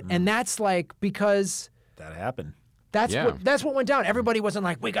little bit. And that's like because That happened. that's what went down. Everybody wasn't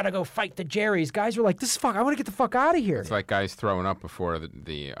like, we got to go fight the Jerrys. Guys were like, this is fuck. I want to get the fuck out of here. It's like guys throwing up before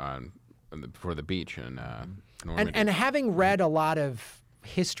the before the beach in Normandy. And having read a lot of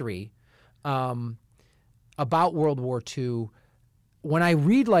history about World War II, when I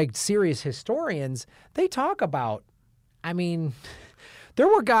read like serious historians, they talk about, I mean, there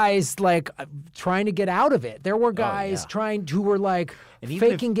were guys like trying to get out of it. There were guys who were like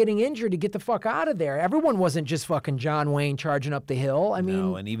faking getting injured to get the fuck out of there. Everyone wasn't just fucking John Wayne charging up the hill. I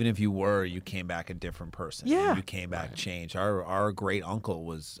mean, no, and even if you were, you came back a different person. Yeah. You came back changed. Our great uncle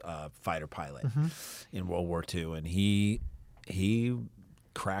was a fighter pilot in World War II, and he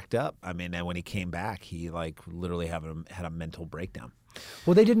cracked up. I mean, and when he came back, he like literally had a mental breakdown.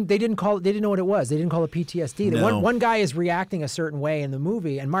 well, they didn't know what it was. They didn't call it PTSD. No. One guy is reacting a certain way in the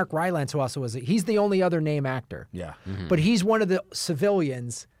movie, and Mark Rylance, who also was, he's the only other name actor. Yeah. But he's one of the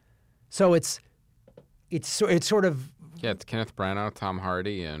civilians, so it's sort of it's Kenneth Branagh, Tom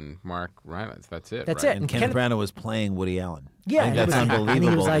Hardy, and Mark Rylance. That's it. That's right? it. And Kenneth Branagh was playing Woody Allen. Yeah, I think that's and unbelievable. And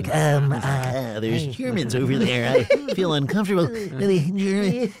he was like, there's Germans over there. I feel uncomfortable.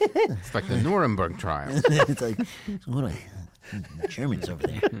 Germany. It's like the Nuremberg trials. It's like, what do I... Germans over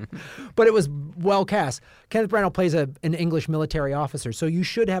there. but it was well cast. Kenneth Branagh plays an English military officer, so you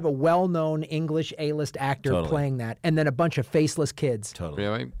should have a well-known English A-list actor playing that, and then a bunch of faceless kids. Totally.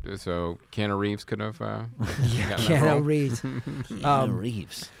 Really? So Keanu Reeves could have gotten that Keanu role? Reeves.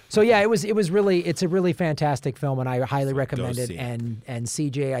 Reeves. So yeah, it's a really fantastic film, and I highly recommend it. see it. And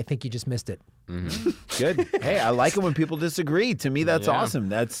CJ, I think you just missed it. Good. Hey, I like it when people disagree. To me, that's Yeah. awesome.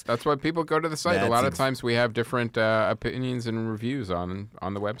 That's why people go to the site. A That's lot of times we have different opinions and reviews on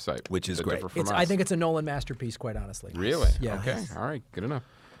the website, Which is that great. differ from I us. think it's a Nolan masterpiece, quite honestly. Really? Yeah. Okay. All right. Good enough.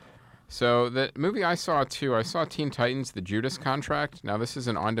 So the movie I saw Teen Titans: The Judas Contract. Now this is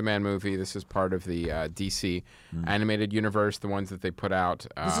an on-demand movie. This is part of the DC animated universe, the ones that they put out.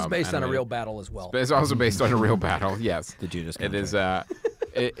 This is based on a animated. real battle as well. It's also based on a real battle. Yes, the Judas it is.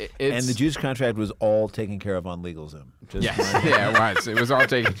 It's, and the Judas contract was all taken care of on LegalZoom. Just Yes, yeah, it was. It was all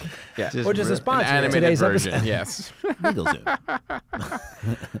taken. Yeah, Which is a an sponsor of animated today's version. episode. Yes. LegalZoom.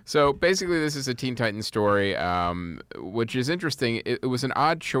 So basically, this is a Teen Titans story, which is interesting. It was an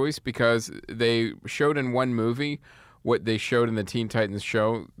odd choice because they showed in one movie what they showed in the Teen Titans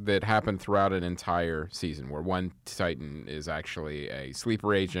show that happened throughout an entire season, where one Titan is actually a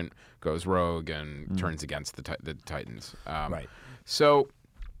sleeper agent, goes rogue, and turns against the Titans. Right. So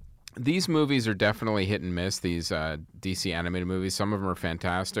these movies are definitely hit and miss, these DC animated movies. Some of them are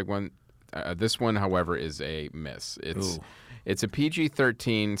fantastic. This one, however, is a miss. It's a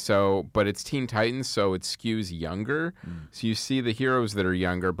PG-13, but it's Teen Titans, so it skews younger. So you see the heroes that are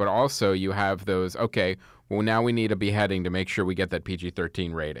younger, but also you have those, okay, well, now we need a beheading to make sure we get that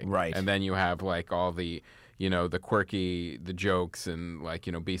PG-13 rating. Right. And then you have, like, all the, the quirky, the jokes, and, like,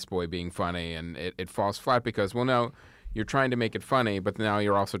 Beast Boy being funny, and it falls flat because, well, no, you're trying to make it funny, but now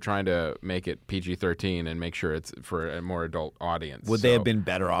you're also trying to make it PG-13 and make sure it's for a more adult audience. Would they have been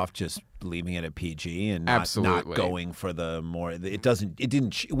better off just leaving it at PG and not going for the more? It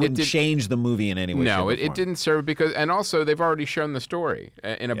wouldn't change the movie in any way. No, it didn't serve because, and also they've already shown the story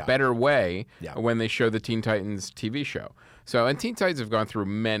in a better way when they show the Teen Titans TV show. So, and Teen Titans have gone through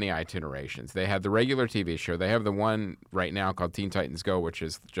many itinerations. They had the regular TV show. They have the one right now called Teen Titans Go, which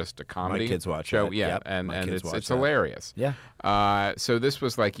is just a comedy My kids watch show. that. Yeah, Yep. and My kids watch it's that. hilarious. Yeah. So this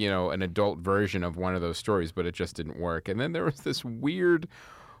was like, an adult version of one of those stories, but it just didn't work. And then there was this weird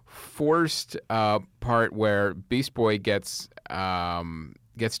forced part where Beast Boy gets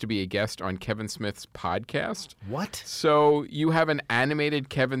to be a guest on Kevin Smith's podcast. What? So you have an animated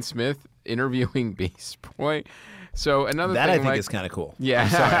Kevin Smith interviewing Beast Boy. So another That thing, I think like, is kind of cool. Yeah. I'm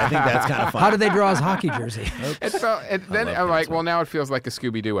sorry, I think that's kind of fun. How did they draw his hockey jersey? Then I'm like, well, now it feels like a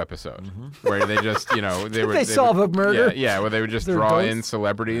Scooby-Doo episode where they just, They solve a murder? Yeah, where they would just They're draw ghosts? in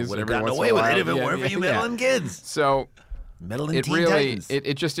celebrities. Would have every gotten once away in a with while. it if it Yeah, weren't for yeah, you yeah. meddling kids. So Meddling it Teen really, Titans.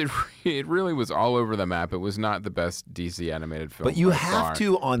 it really was all over the map. It was not the best DC animated film. But you by have far.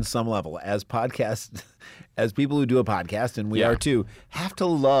 to, on some level, as podcasts, as people who do a podcast, and we Yeah. are too, have to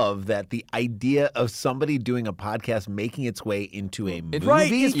love that the idea of somebody doing a podcast making its way into a movie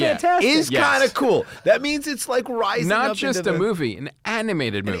Right, it's Yeah. fantastic. is Yes. kind of cool. That means it's like rising Not up just into a the- movie, an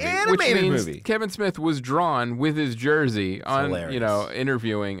animated movie. animated which means movie. Kevin Smith was drawn with his jersey on, hilarious.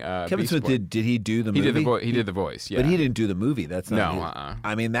 interviewing. Kevin Beast Smith Boy. did he do the He movie? did the voice. Yeah, But he didn't do the movie. That's not. No,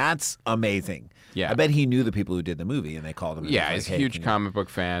 I mean, that's amazing. Yeah. I bet he knew the people who did the movie, and they called him. And Yeah, was he's like, a hey, huge can you- comic book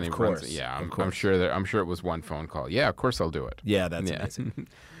fan. Of He runs- course, yeah, of I'm course. sure it was one phone call. Yeah, of course I'll do it. Yeah, that's Yeah. amazing.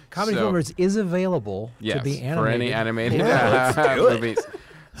 Comedy So- Boomers is available Yes, to be animated. for any animated Yeah, let's do it. movies.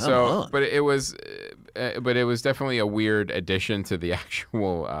 Come So, on. but it was definitely a weird addition to the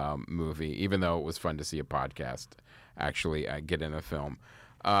actual movie, even though it was fun to see a podcast actually get in a film.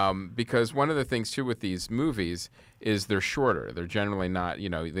 Because one of the things too with these movies is they're shorter. They're generally not,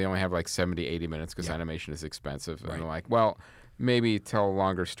 they only have like 70, 80 minutes because animation is expensive. And they're like, well, maybe tell a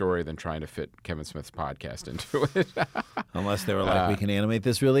longer story than trying to fit Kevin Smith's podcast into it. Unless they were like, we can animate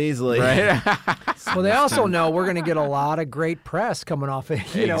this really easily. Right? Well, they also know we're going to get a lot of great press coming off it.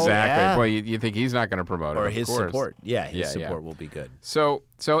 Exactly. Yeah. Well, you think he's not going to promote it, Or of his course. support. Yeah, his Yeah, support yeah. will be good. So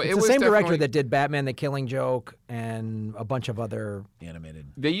It's it the was same director definitely- that did Batman: The Killing Joke and a bunch of other. Animated.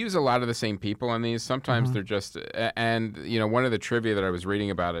 They use a lot of the same people on these. Sometimes Mm-hmm. they're just, and one of the trivia that I was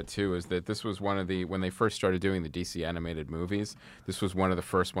reading about it too is that this was one of the, when they first started doing the DC animated movies, this was one of the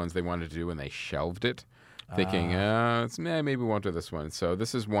first ones they wanted to do and they shelved it, thinking, maybe we won't do this one. So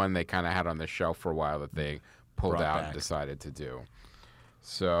this is one they kind of had on the shelf for a while that they pulled Brought out back. and decided to do.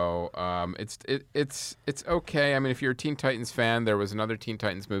 So it's okay. I mean, if you're a Teen Titans fan, there was another Teen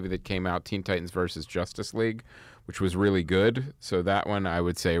Titans movie that came out, Teen Titans versus Justice League, which was really good. So that one, I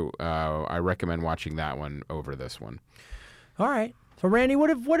would say, I recommend watching that one over this one. All right. So, Randy, what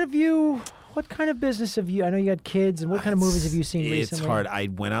kind of business have you? I know you got kids, and what kind of movies have you seen recently? It's hard. I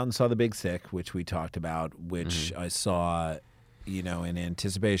went out and saw The Big Sick, which we talked about, which I saw, in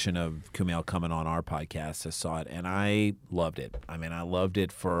anticipation of Kumail coming on our podcast. I saw it, and I loved it. I mean, I loved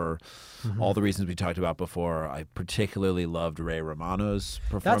it for all the reasons we talked about before. I particularly loved Ray Romano's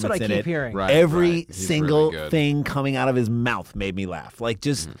performance That's what I in keep it. hearing. Right. Every He's single really good. thing coming out of his mouth made me laugh. Like,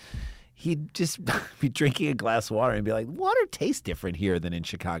 just... He'd just be drinking a glass of water and be like, water tastes different here than in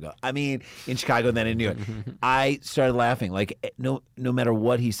Chicago. I mean, in Chicago than in New York. I started laughing. Like, no matter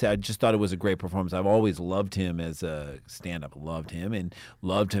what he said, I just thought it was a great performance. I've always loved him as a stand-up. Loved him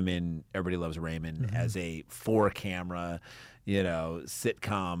in Everybody Loves Raymond as a four-camera,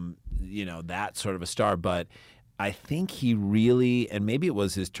 sitcom, that sort of a star. But I think he really, and maybe it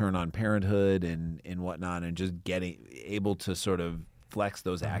was his turn on Parenthood and whatnot, and just getting able to sort of flex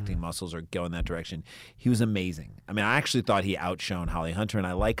those acting muscles or go in that direction. He was amazing. I mean, I actually thought he outshone Holly Hunter, and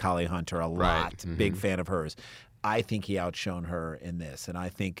I like Holly Hunter a lot. Big fan of hers. I think he outshone her in this, and I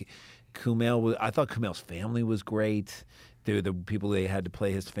think I thought Kumail's family was great. The people they had to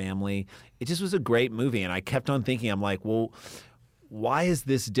play his family. It just was a great movie, and I kept on thinking, I'm like, well, why is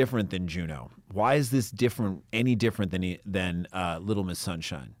this different than Juno? Why is this any different than Little Miss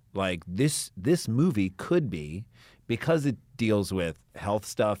Sunshine? Like this movie could be, because it deals with health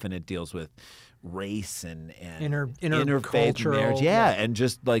stuff and it deals with race and interfaith marriage, and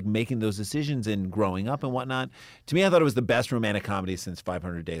just like making those decisions and growing up and whatnot. To me, I thought it was the best romantic comedy since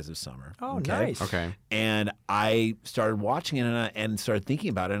 500 Days of Summer. Oh, nice. Okay. And I started watching it and started thinking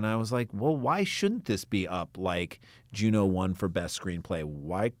about it, and I was like, well, why shouldn't this be up like Juno won for Best Screenplay?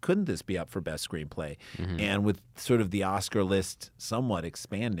 Why couldn't this be up for Best Screenplay? And with sort of the Oscar list somewhat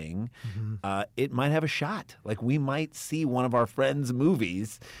expanding, it might have a shot. Like, we might see one of our friends'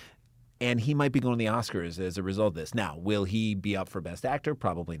 movies, and he might be going to the Oscars as a result of this. Now, will he be up for Best Actor?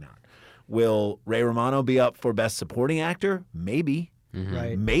 Probably not. Will Ray Romano be up for Best Supporting Actor? Maybe.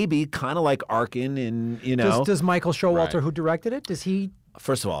 Right. Maybe, kind of like Arkin and, Does Michael Showalter, Right. who directed it, does he?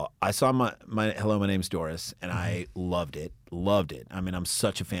 First of all, I saw my Hello, My Name's Doris, and I loved it. Loved it. I mean, I'm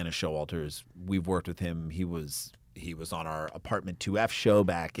such a fan of Showalter's. We've worked with him. He was on our Apartment 2F show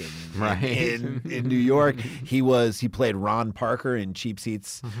back in New York. He played Ron Parker in Cheap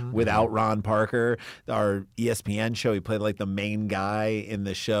Seats without Ron Parker. Our ESPN show, he played like the main guy in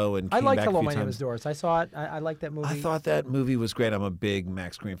the show. And I came like back Hello, a few My Name times. Is Doris. I saw it. I like that movie. I thought that movie was great. I'm a big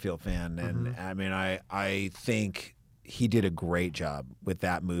Max Greenfield fan, and I mean, I think he did a great job with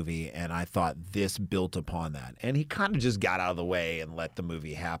that movie, and I thought this built upon that. And he kind of just got out of the way and let the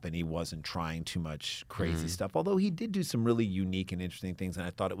movie happen. He wasn't trying too much crazy stuff, although he did do some really unique and interesting things, and I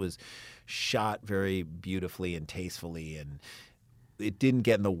thought it was shot very beautifully and tastefully, and it didn't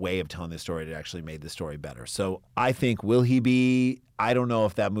get in the way of telling the story. It actually made the story better. So I think, will he be? I don't know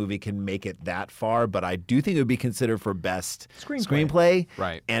if that movie can make it that far, but I do think it would be considered for best screenplay.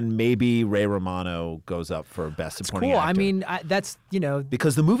 Right. And maybe Ray Romano goes up for best supporting Cool. actor. I mean, that's,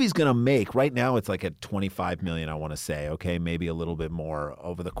 Because the movie's going to make, right now it's like at $25 million, I want to say, okay, maybe a little bit more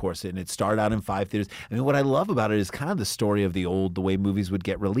over the course. And it started out in 5 theaters. I mean, what I love about it is kind of the story of the way movies would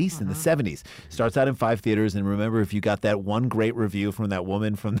get released in the 70s. Starts out in 5 theaters, and remember, if you got that one great review from that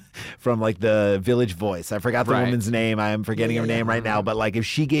woman from like the Village Voice, I forgot the woman's name, I am forgetting her name right now, but like if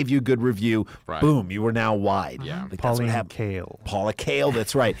she gave you a good review, boom, you were now wide. Yeah. Like, Pauline that's what Kael. Paula Kael,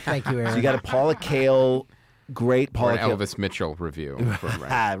 that's right. Thank you, Aaron. So you got a Paula Kael, great Paula Or an Kael. Elvis Mitchell review.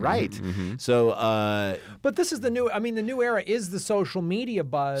 Right. So But this is the new. I mean, the new era is the social media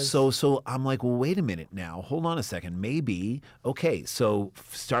buzz. So I'm like, well, wait a minute now. Hold on a second. Maybe, okay, so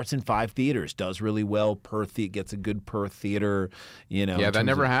starts in 5 theaters, does really well gets a good per theater, Yeah, in that terms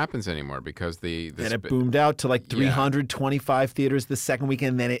never of- happens anymore because the and it boomed out to like 325 theaters the second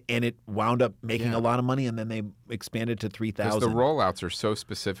weekend, then it wound up making a lot of money, and then they expanded to 3,000. Because the rollouts are so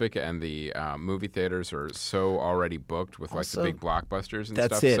specific, and the movie theaters are so already booked with like the big blockbusters and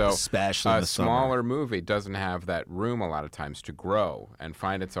that's stuff. it, So especially in a the summer. smaller movie doesn't have that room a lot of times to grow and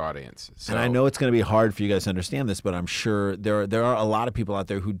find its audience. So, And I know it's going to be hard for you guys to understand this, but I'm sure there are a lot of people out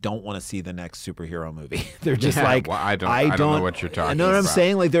there who don't want to see the next superhero movie. They're just like, well, I don't know what you're talking know what I'm about.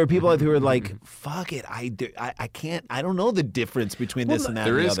 saying? Like, there are people out there who are like, fuck it, I can't, I don't know the difference between this and that.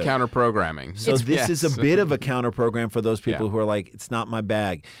 there and the is other. counter programming. So this is a bit of a counter program for those people Yeah. who are like, it's not my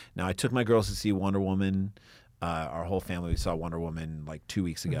bag. Now, I took my girls to see Wonder Woman. Our whole family, we saw Wonder Woman like 2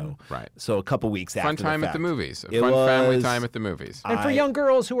 weeks ago. Right. So a couple weeks after Fun time the at the fact. movies. It Fun family was- time at the movies. and for young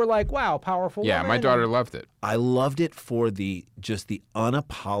girls who are like, wow, powerful. Yeah, my women, daughter loved it. I loved it for just the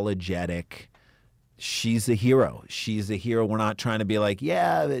unapologetic. She's a hero. She's a hero. We're not trying to be like,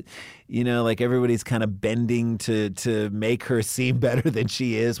 yeah, but, like everybody's kind of bending to make her seem better than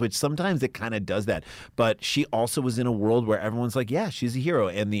she is, which sometimes it kind of does that. But she also was in a world where everyone's like, yeah, she's a hero.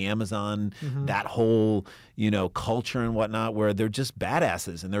 And the Amazon, that whole, culture and whatnot, where they're just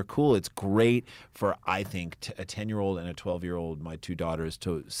badasses and they're cool. It's great for, I think, a 10-year-old and a 12-year-old, my 2 daughters,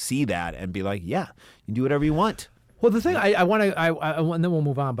 to see that and be like, yeah, you can do whatever you want. Well, the thing I want to, and then we'll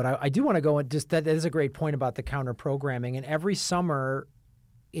move on, but I do want to go and just that is a great point about the counter programming. And every summer,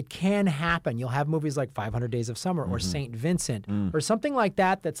 it can happen. You'll have movies like 500 Days of Summer or St. Vincent or something like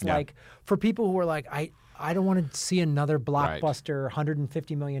that. That's like for people who are like, I don't want to see another blockbuster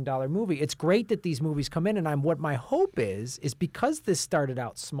 $150 million movie. It's great that these movies come in, and what my hope is because this started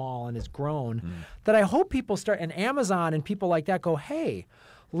out small and has grown, that I hope people start, and Amazon and people like that go, hey,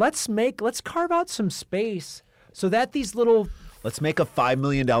 let's carve out some space so that these little Let's make a $5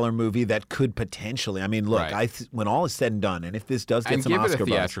 million movie that could potentially. I mean, look, Right. when all is said and done, and if this does get And some give Oscar it a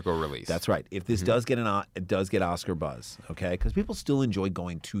theatrical buzz, release. that's right. If this does get it does get Oscar buzz, okay, because people still enjoy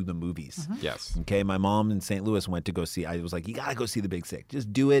going to the movies. Yes. Okay, my mom in St. Louis went to go see. I was like, you got to go see The Big Sick.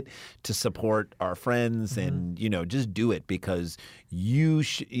 Just do it to support our friends, and just do it because you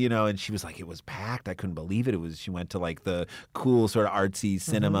And she was like, it was packed. I couldn't believe it. She went to like the cool sort of artsy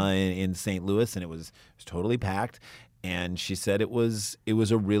cinema in St. Louis, and it was totally packed. And she said it was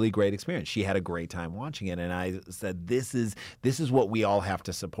a really great experience. She had a great time watching it, and I said, "This is what we all have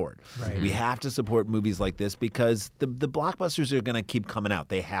to support. Right. We have to support movies like this because the blockbusters are going to keep coming out.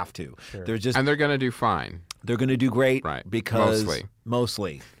 They have to. Sure. They're just And they're going to do fine. they're going to do great, Right. Because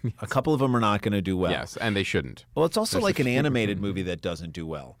Mostly. a couple of them are not going to do well. Yes, and they shouldn't. Well, it's also like an animated movie that doesn't do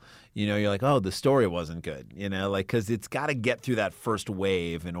well. You're like, oh, the story wasn't good. Because it's got to get through that first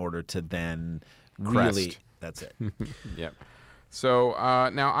wave in order to then really. Crest. That's it. Yep. So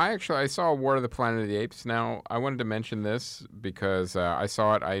now I saw War of the Planet of the Apes. Now I wanted to mention this because I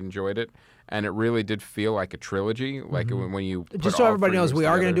saw it, I enjoyed it, and it really did feel like a trilogy. Like when you put just so all everybody 3 knows, movies we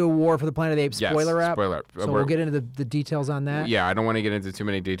are going to together. do a War for the Planet of the Apes Yes, spoiler app. spoiler. So we'll get into the details on that. Yeah, I don't want to get into too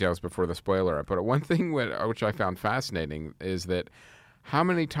many details before the spoiler app. But one thing which I found fascinating is that how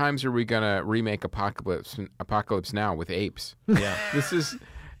many times are we going to remake Apocalypse Now with apes? Yeah. This is.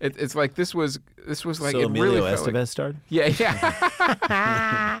 It's like this was like So it Emilio really felt Estevez like, starred? Yeah.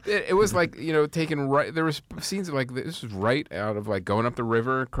 It was like, taken right. There was scenes like this was right out of like Going Up the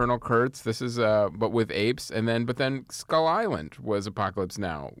River, Colonel Kurtz. This is but with apes, but then Skull Island was Apocalypse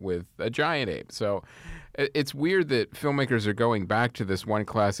Now with a giant ape. So it's weird that filmmakers are going back to this one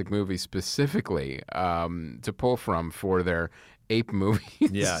classic movie specifically to pull from for their ape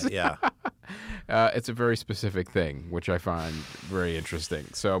movies. Yeah. It's a very specific thing, which I find very interesting.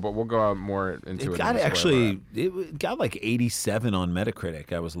 So, but we'll go more into it. It got like 87 on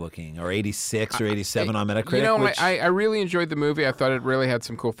Metacritic. I was looking, or 86 or 87 on Metacritic. I really enjoyed the movie. I thought it really had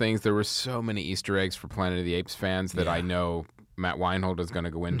some cool things. There were so many Easter eggs for Planet of the Apes fans that I know Matt Weinhold is going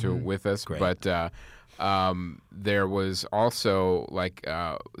to go into with us. Great. But there was also like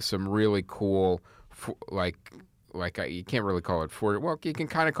some really cool, you can't really call it you can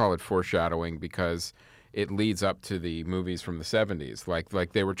kind of call it foreshadowing because it leads up to the movies from the 70s.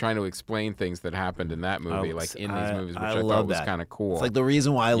 Like they were trying to explain things that happened in that movie, in these movies, which I thought was kind of cool. It's like the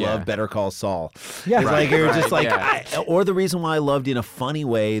reason why I love Better Call Saul. Yeah. It's like you're just like, or the reason why I loved in a funny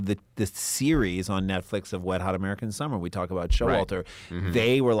way the series on Netflix of Wet Hot American Summer. We talk about Showalter. Mm-hmm.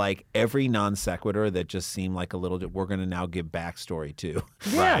 They were like every non sequitur that just seemed like a little. We're going to now give backstory to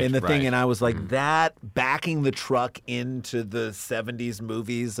in the thing, and I was like that backing the truck into the 70s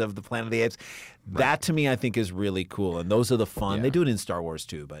movies of the Planet of the Apes. That to me, I think, is really cool, and those are the fun. Yeah. They do it in Star Wars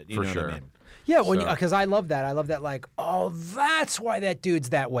too, but you know what I mean. Yeah, because I love that. I love that. Like, oh, that's why that dude's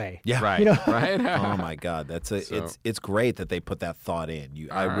that way. Yeah, right. Right. Oh my God, it's great that they put that thought in.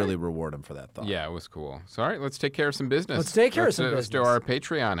 I really reward them for that thought. Yeah, it was cool. So, all right, let's take care of some business. Let's take care of some Let's do our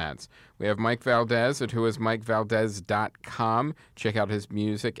Patreon ads. We have Mike Valdez at whoismikevaldez.com. Check out his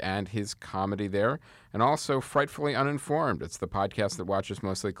music and his comedy there. And also Frightfully Uninformed. It's the podcast that watches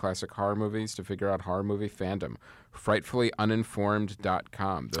mostly classic horror movies to figure out horror movie fandom.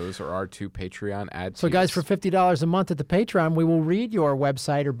 FrightfullyUninformed.com. Those are our two Patreon ad So, guys, for $50 a month at the Patreon, we will read your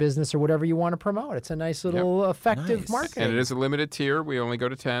website or business or whatever you want to promote. It's a nice little effective marketing. And it is a limited tier. We only go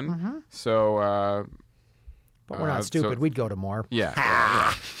to 10. So... but we're not stupid. We'd go to more.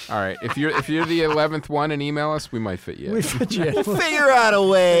 Yeah. All right. If you're the 11th one and email us, we might fit you in. We fit you in. We'll figure out a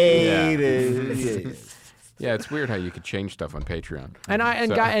way. Yeah, it's weird how you could change stuff on Patreon. And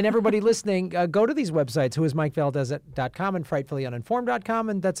and everybody listening, go to these websites, whoismikevaldez.com and frightfullyuninformed.com,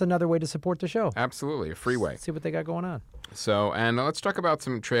 and that's another way to support the show. Absolutely, a free way. See what they got going on. So, and let's talk about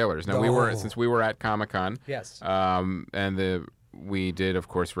some trailers. Now, since we were at Comic-Con. Yes. We did, of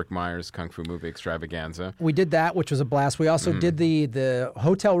course, Rick Meyer's Kung Fu Movie Extravaganza. We did that, which was a blast. We also did the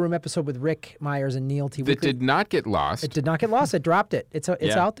hotel room episode with Rick Myers and Neil T. That did not get lost. It did not get lost. It dropped it. It's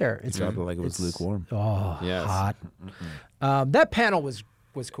out there. It's dropped it like it was lukewarm. Oh, yes. Hot. That panel was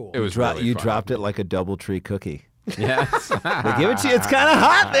cool. It was you dropped it like a DoubleTree cookie. Yes. They give it to you. It's kind of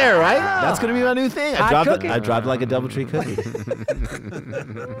hot there, right? That's going to be my new thing. I dropped it like a DoubleTree cookie.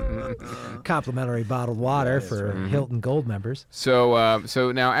 Complimentary bottled water for Hilton Gold members. So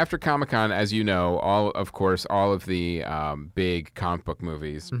now after Comic-Con, as you know, all of the big comic book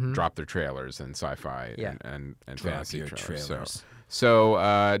movies drop their trailers and sci-fi and fantasy trailers.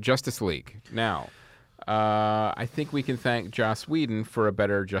 So Justice League. Now, I think we can thank Joss Whedon for a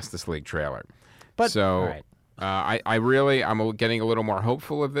better Justice League trailer. All right. I'm getting a little more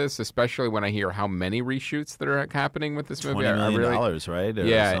hopeful of this, especially when I hear how many reshoots that are happening with this movie. $20 million, right?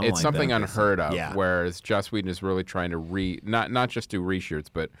 Or It's something like unheard of. Yeah. Whereas Joss Whedon is really trying to not just do reshoots,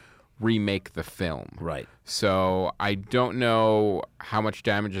 but remake the film. Right. So I don't know how much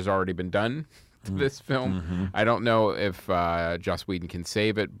damage has already been done to this film. I don't know if Joss Whedon can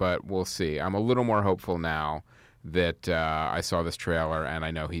save it, but we'll see. I'm a little more hopeful now that I saw this trailer, and I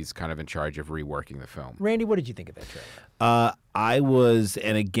know he's kind of in charge of reworking the film. Randy, what did you think of that trailer? I was,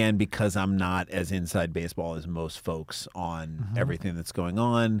 and again, because I'm not as inside baseball as most folks on everything that's going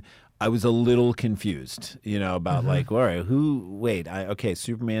on, I was a little confused, about like, all right, okay,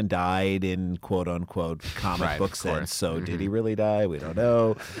 Superman died in quote unquote comic book sense. So did he really die? We don't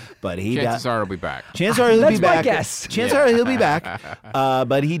know, but Chances are he'll be back. Chances are he'll be back. My guess. Chances are he'll be back.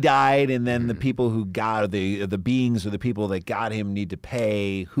 But he died, and then the people who got the beings or the people that got him need to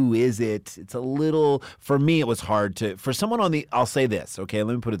pay. Who is it? It's a little, for me, it was hard for someone on the. I'll say this, okay.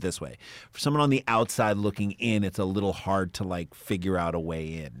 Let me put it this way: for someone on the outside looking in, it's a little hard to like figure out a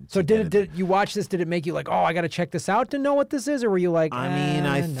way in. So did you watch this? Did it make you like, oh, I got to check this out to know what this is, or were you like, I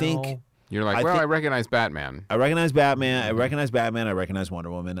no. think you're like, I recognize Batman. I recognize Batman. I recognize Wonder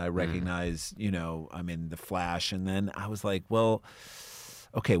Woman. I recognize, I'm in The Flash, and then I was like, well,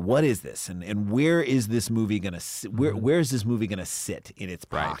 okay, what is this, and where is this movie gonna where is this movie gonna sit in its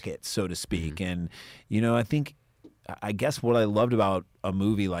pocket, so to speak? And I guess what I loved about a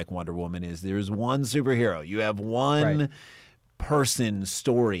movie like Wonder Woman is there's one superhero. You have one person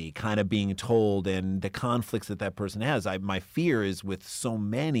story kind of being told and the conflicts that that person has. My fear is with so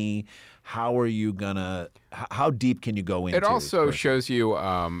many, how deep can you go into It also shows you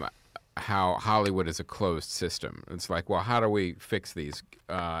how Hollywood is a closed system. It's like, well, how do we fix these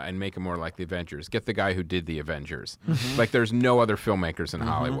and make them more like the Avengers? Get the guy who did the Avengers. Like, there's no other filmmakers in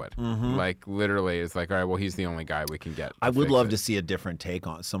Hollywood. Like, literally, it's like, all right, well, he's the only guy we can get. I would love to see a different take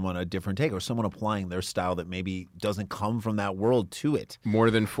on someone, or someone applying their style that maybe doesn't come from that world to it.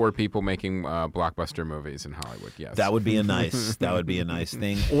 More than 4 people making blockbuster movies in Hollywood, yes. That would be a nice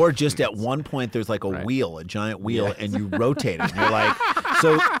thing. Or just at one point, there's like a giant wheel, and you rotate it. And you're like,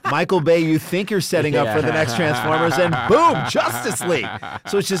 so Michael Bay, you think you're setting up for the next Transformers, and boom, Justice League.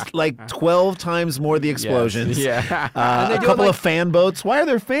 So it's just like 12 times more the explosions. Yes. A couple of fan boats. Why are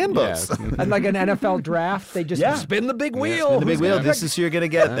there fan boats? Yes. And like an NFL draft, they just spin the big wheel. Spin the big wheel. This is who you're going to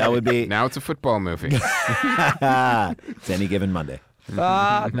get. That would be. Now it's a football movie. It's any given Monday.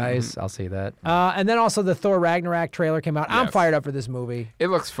 Nice. I'll see that. And then also the Thor Ragnarok trailer came out. I'm Yes. fired up for this movie. It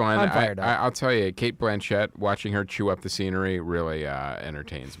looks fun. I'm fired up. I'll tell you, Kate Blanchett, watching her chew up the scenery really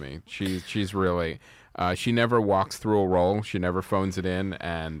entertains me. She's really. She never walks through a role. She never phones it in,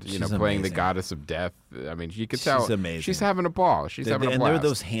 and She's playing the amazing. goddess of death. I mean, you could tell She's amazing. she's having a ball. She's having a And blast. there are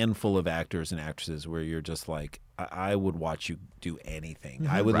those handful of actors and actresses where you're just like, I would watch you do anything.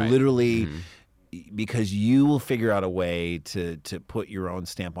 I would Right. literally, because you will figure out a way to put your own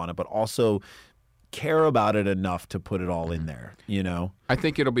stamp on it, but also care about it enough to put it all in there. You know. I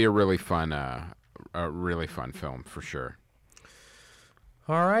think it'll be a really fun film for sure.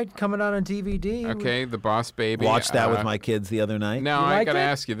 All right, coming out on DVD. Okay, The Boss Baby. Watched that with my kids the other night. Now You I liked gotta it?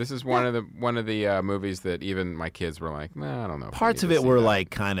 ask you. This is one of the movies that even my kids were like, nah, I don't know. if we Parts need of to it see were that." like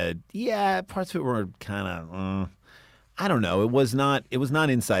kind of parts of it were kind of I don't know. It was not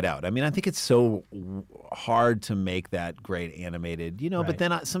Inside Out. I mean, I think it's so hard to make that great animated, but Right.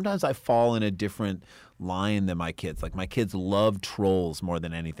 then sometimes I fall in a different line than my kids. Like my kids love Trolls more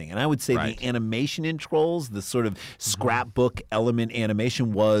than anything. And I would say Right. the animation in Trolls, the sort of scrapbook element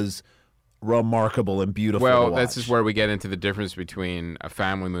animation was remarkable and beautiful to Well, watch. this is where we get into the difference between a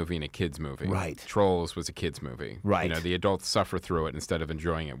family movie and a kids movie. Right. Trolls was a kids movie. Right. The adults suffer through it instead of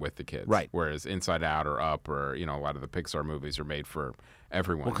enjoying it with the kids. Right. Whereas Inside Out or Up or a lot of the Pixar movies are made for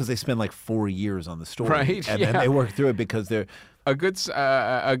everyone. Well, because they spend like 4 years on the story. Right, And then yeah. they work through it because they're A good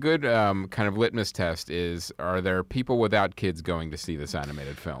kind of litmus test is: are there people without kids going to see this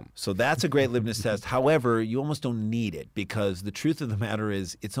animated film? So that's a great litmus test. However, you almost don't need it because the truth of the matter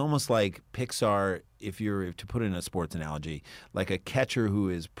is it's almost like Pixar, if you're to put it in a sports analogy, like a catcher who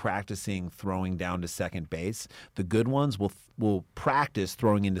is practicing throwing down to second base. The good ones will practice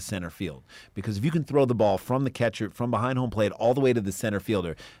throwing into center field because if you can throw the ball from the catcher, from behind home plate all the way to the center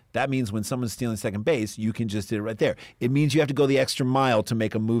fielder, that means when someone's stealing second base, you can just do it right there. It means you have to go the extra mile to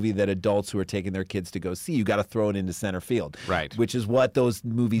make a movie that adults who are taking their kids to go see. You got to throw it into center field, Right. which is what those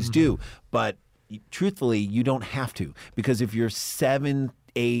movies do. But truthfully, you don't have to because if you're 7,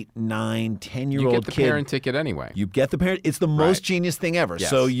 8, 9, 10-year-old You get the kid, parent ticket anyway. you get the parent. It's the most Right. genius thing ever. Yes.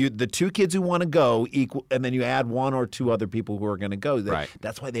 So the 2 kids who want to go equal, and then you add 1 or 2 other people who are going to go. Right.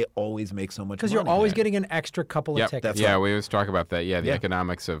 That's why they always make so much money. Because you're always getting an extra couple of Yep. tickets. That's yeah, right. we always talk about that. Yeah, the Yeah.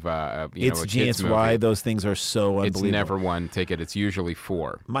 economics of It's a genius. kids movie. Why those things are so unbelievable. It's never one ticket. It's usually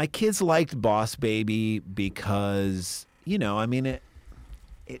 4. My kids liked Boss Baby because, I mean,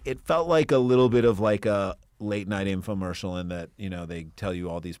 it felt like a little bit of like a late night infomercial in that, they tell you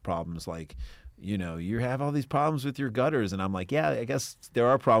all these problems like, you have all these problems with your gutters. And I'm like, yeah, I guess there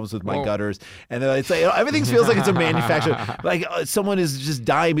are problems with my Well- gutters. And then it's like, everything feels like it's a manufactured, like someone is just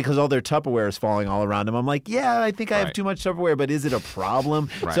dying because all their Tupperware is falling all around them. I'm like, yeah, I think I have Right. too much Tupperware, but is it a problem?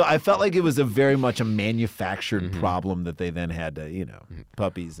 Right. So I felt like it was a very much a manufactured problem that they then had to,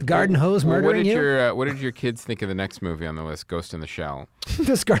 puppies. And Garden hose Well, murdering you? what did your kids think of the next movie on the list, Ghost in the Shell?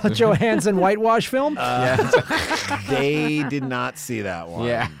 The Scarlett Johansson whitewash film? They did not see that one.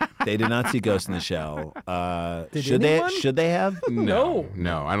 Yeah. They did not see Ghost in the Shell. Did should anyone? they? Should they have? No,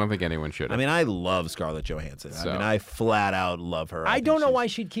 I don't think anyone should. I mean, I love Scarlett Johansson. So- I mean, I flat out love her. I think don't know she's- why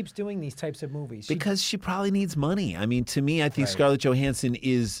she keeps doing these types of movies. She- Because she probably needs money. I mean, to me, I think Right. Scarlett Johansson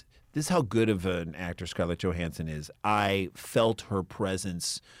is. This is how good of an actor Scarlett Johansson is. I felt her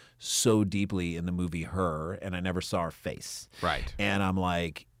presence so deeply in the movie Her, and I never saw her face. Right. And I'm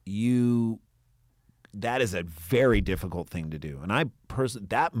like, that is a very difficult thing to do. And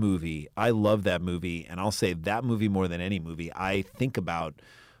that movie, I love that movie. And I'll say that movie more than any movie, I think about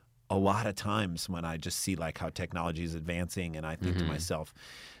a lot of times when I just see like how technology is advancing and I think to myself,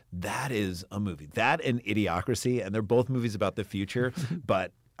 that is a movie. That and Idiocracy, and they're both movies about the future,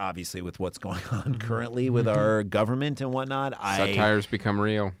 but obviously with what's going on currently with our government and whatnot, Satires become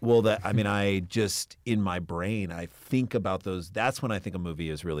real. well, I just in my brain, I think about those. That's when I think a movie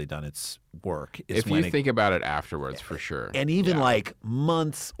has really done its work. Is If when you think about it afterwards, for sure. and even like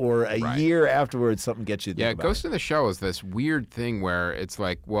months or a year afterwards, something gets you. To think about Ghost in the Shell is this weird thing where it's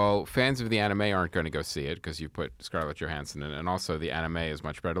like, well, fans of the anime aren't going to go see it because you put Scarlett Johansson in it, and also the anime is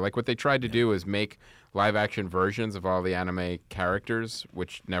much better. Like what they tried to do is make live-action versions of all the anime characters,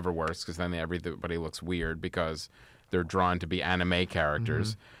 which never works because then everybody looks weird because they're drawn to be anime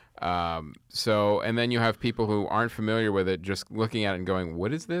characters. And then you have people who aren't familiar with it just looking at it and going,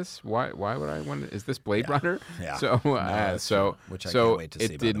 "What is this? Why would I want to? Is this Blade Runner?" Yeah. So which I can't wait to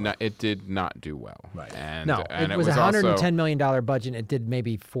see, by the way. It did not do well. Right. And, No, and it was a also, $110 million budget. It did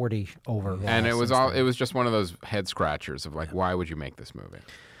maybe 40 over. and it was just one of those head scratchers of like, why would you make this movie?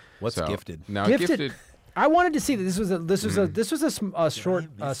 What's So, Gifted? No, Gifted. I wanted to see that this was a short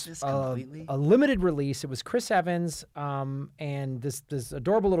a limited release. It was Chris Evans and this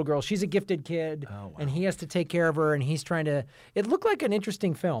adorable little girl. She's a gifted kid, and he has to take care of her. And he's trying to. It looked like an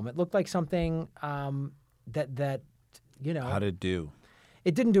interesting film. It looked like something that you know. How did it do?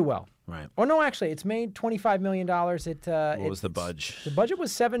 It didn't do well. Right. Oh no, actually, it's made $25 million. What was the budget? The budget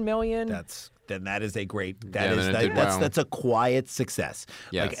was $7 million. That is a great. That's a quiet success.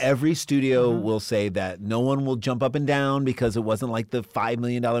 Yes. Like every studio will say that no one will jump up and down because it wasn't like the $5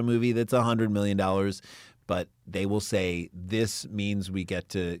 million movie that's $100 million, but they will say this means we get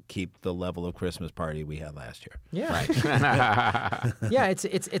to keep the level of Christmas party we had last year. Yeah. Yeah,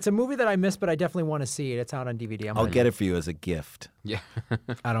 it's a movie that I missed, but I definitely want to see it. It's out on DVD. I'll get it for you as a gift. Yeah.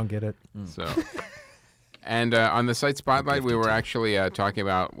 I don't get it. So, and on the site Spotlight, we were actually talking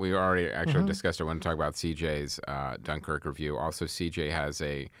about. We already actually discussed. I want to talk about CJ's Dunkirk review. Also, CJ has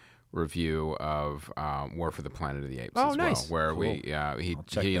a review of War for the Planet of the Apes as nice. well, where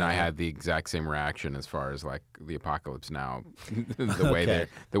check he and that I out. had the exact same reaction as far as like the apocalypse now, the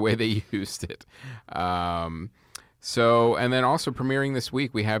way they used it. So, and then also premiering this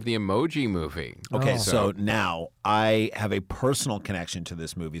week, we have the Emoji Movie. Okay, so now I have a personal connection to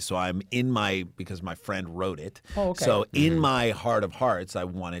this movie. So I'm because my friend wrote it. Oh, okay. So in my heart of hearts, I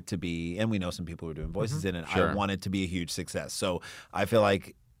want it to be, and we know some people who are doing voices in it, Sure. I want it to be a huge success. So I feel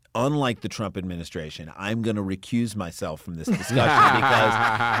like, unlike the Trump administration, I'm going to recuse myself from this discussion because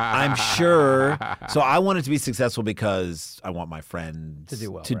I'm sure. So I want it to be successful because I want my friend To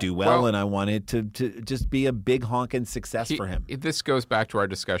do well, to right. do well, Well- and I want it to just be a big honking success for him. This goes back to our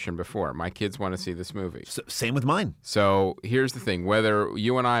discussion before. My kids want to see this movie. So, same with mine. So here's the thing: whether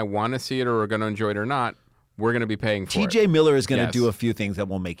you and I want to see it or are going to enjoy it or not, we're going to be paying for it. TJ Miller is going to Yes. do a few things that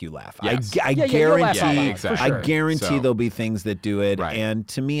will make you laugh. Yes. I Yeah, you'll laugh guarantee. out loud, Exactly. for I sure. guarantee So- there'll be things that do it. Right. And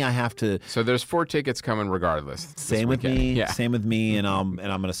to me, I have to. So there's 4 tickets coming regardless. this Same with weekend. me. Yeah. Same with me. And I'm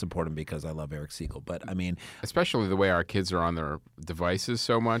going to support him because I love Eric Siegel. But I mean, Especially the way our kids are on their devices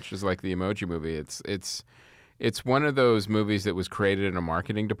so much is like the Emoji Movie. It's one of those movies that was created in a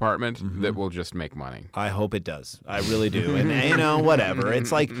marketing department that will just make money. I hope it does. I really do. And you know, whatever.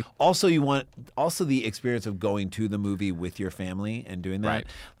 It's like also you want the experience of going to the movie with your family and doing that. Right.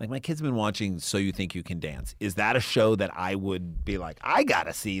 Like my kids have been watching So You Think You Can Dance. Is that a show that I would be like, I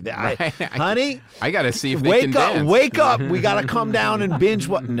gotta see that, Right. honey? I got to see if they can dance. Wake up! We gotta come down and binge.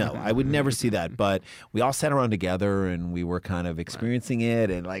 What? No, I would never see that. But we all sat around together and we were kind of experiencing it,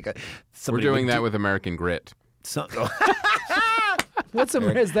 and like We're somebody doing would that do with American Grit. Is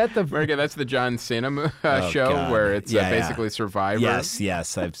that the? American, that's the John Cena show God. where it's Yeah, yeah. basically Survivor.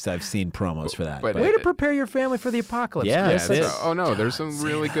 Yes, I've seen promos for that. But Way to prepare your family for the apocalypse. Yeah, Yeah, Yes, so- it is. oh no, there's some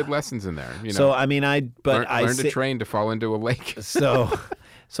really good lessons in there. You know, So I mean, learn to train to fall into a lake.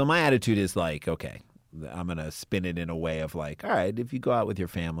 So my attitude is like, okay, I'm gonna spin it in a way of like, all right, if you go out with your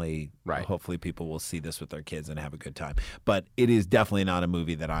family, Right. hopefully people will see this with their kids and have a good time. But it is definitely not a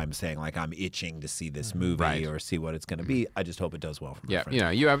movie that I'm saying like I'm itching to see this movie Right. or see what it's gonna be. I just hope it does well for my Yeah, friends.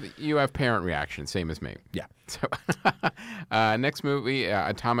 you know, you have parent reaction, same as me. Yeah. So, next movie,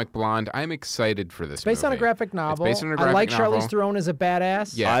 Atomic Blonde. I'm excited for this. Based on a movie. graphic novel. It's based on a I graphic like novel. Charlize Theron as a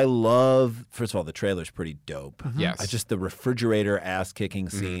badass. Yeah. I love. First of all, the trailer's pretty dope. Yes. I just the refrigerator ass kicking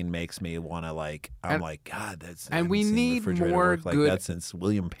scene makes me want to like. I'm And- like, God, that's. I and haven't we seen need refrigerator more work like good- that since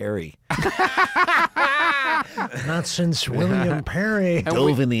William Perry Not since William Perry. And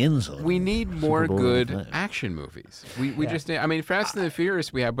dove in the end zone. We need more Bowl good of Flash. action movies. We just I mean Fast and the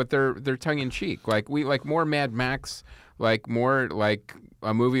Furious we have, but they're tongue in cheek. Like we like more Mad Max, like more like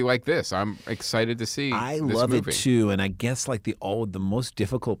a movie like this. I'm excited to see. I this love movie. it too, and I guess like the most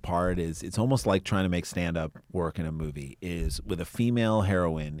difficult part is it's almost like trying to make stand up work in a movie is with a female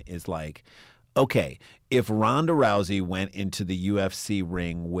heroine is like okay, if Ronda Rousey went into the UFC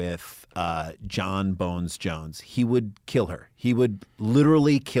ring with John Bones Jones, he would kill her. He would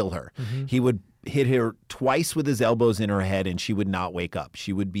literally kill her. He would hit her twice with his elbows in her head and she would not wake up.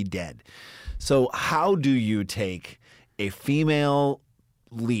 She would be dead. So how do you take a female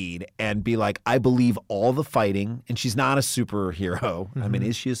lead and be like, I believe all the fighting, and she's not a superhero. I mean,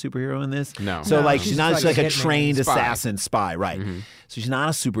 is she a superhero in this? No. So No, like she's she's not like like a a hitman. trained Spy. assassin spy, right? So she's not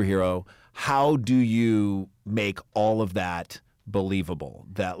a superhero. How do you make all of that believable?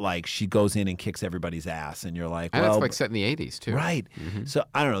 That like she goes in and kicks everybody's ass, and you're like, And well, it's like set in the 80s, too. right. So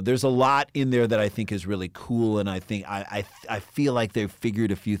I don't know. There's a lot in there that I think is really cool, and I think I feel like they've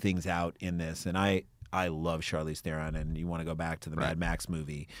figured a few things out in this, and I love Charlize Theron, and you want to go back to the Mad Max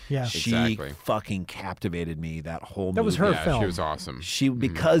movie. Yeah. She Exactly. fucking captivated me that whole That movie. was her Yeah, film. she was awesome. She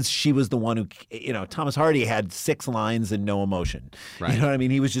because she was the one who, you know, Thomas Hardy had 6 lines and no emotion. Right. You know what I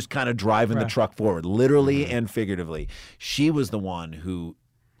mean? He was just kind of driving the Right. truck forward, literally and figuratively. She was the one who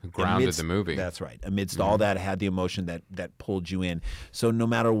Grounded amidst- the movie. That's right. Amidst all that, had the emotion that pulled you in. So no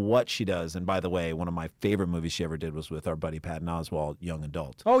matter what she does, and by the way, one of my favorite movies she ever did was with our buddy Patton Oswalt, Young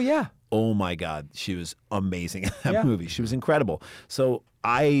Adult. Oh yeah. Oh my God, she was amazing in that Yeah. movie. She was incredible. So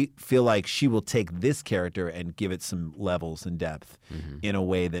I feel like she will take this character and give it some levels and depth in a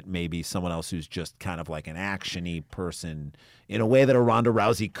way that maybe someone else who's just kind of like an action-y person, in a way that a Ronda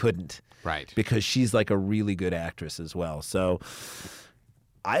Rousey couldn't. Right. Because she's like a really good actress as well. So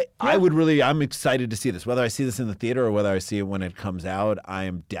I'm excited to see this. Whether I see this in the theater or whether I see it when it comes out, I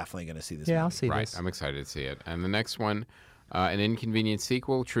am definitely going to see this Yeah, movie. I'll see Right. this. I'm excited to see it. And the next one, an inconvenient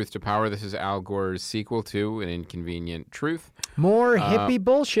sequel, Truth to Power. This is Al Gore's sequel to An Inconvenient Truth. More hippie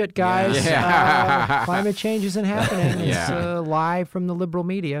bullshit, guys. Yeah. Climate change isn't happening. It's Yeah. live from the liberal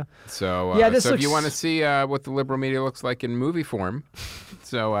media. So, Yeah, this so if you looks- want to see what the liberal media looks like in movie form,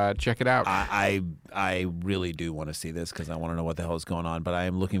 so check it out. I really do want to see this because I want to know what the hell is going on. But I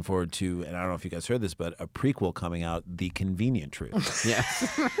am looking forward to, and I don't know if you guys heard this, but a prequel coming out, The Convenient Truth.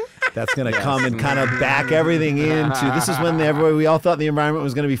 Yes. That's going to come and kind of back everything into. This is when we all thought the environment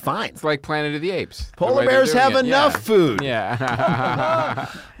was going to be fine. It's like Planet of the Apes. the Polar way they're bears doing have it. enough Yeah. food. Yeah.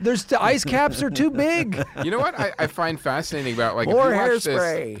 The ice caps are too big. You know what I find fascinating about like More if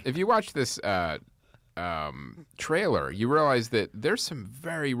hairspray. you watch this trailer, you realize that there's some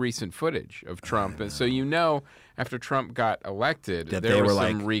very recent footage of Trump, and so you know after Trump got elected, That there they was were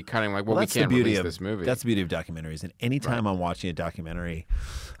some like, recutting. Like, well, we that's the can't beauty release of this movie. That's the beauty of documentaries. And anytime I'm watching a documentary,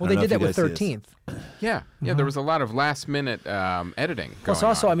 Well, I they don't know did if that you with guys see this. 13th. yeah. There was a lot of last minute editing. Plus, going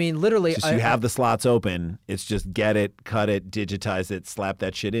also, on. I mean, literally, Just you have the slots open. It's just get it, cut it, digitize it, slap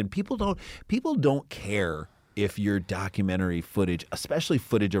that shit in. People don't care if your documentary footage, especially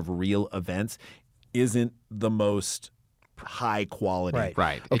footage of real events, isn't the most high quality.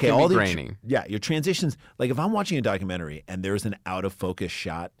 Right. It Okay. can all be the grainy. your transitions. Like if I'm watching a documentary and there's an out of focus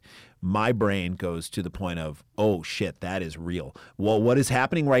shot, my brain goes to the point of, oh shit, that is real. Well, what is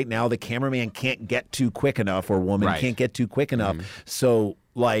happening right now? The cameraman can't get to quick enough, or woman Right. can't get to quick enough. So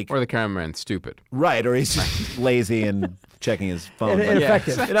like, or the cameraman's stupid. right, or he's just lazy and checking his phone. Like,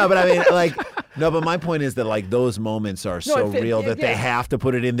 ineffective. no, but I mean, like, no, but my point is that like those moments are so real that they have to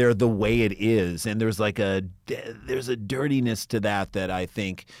put it in there the way it is, and there's like there's a dirtiness to that I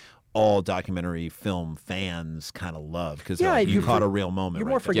think all documentary film fans kind of love because you caught a real moment. You're right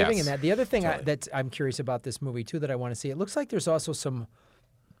more there. forgiving Yes. in that. The other thing Totally. that I'm curious about this movie too that I want to see. It looks like there's also some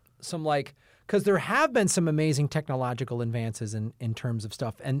like, because there have been some amazing technological advances in terms of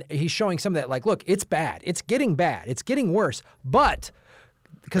stuff, and he's showing some of that. Like, look, it's bad. It's getting bad. It's getting worse. But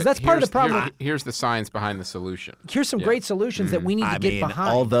because that's part of the problem. Here's the science behind the solution. Here's some great solutions that we need to I get mean, behind.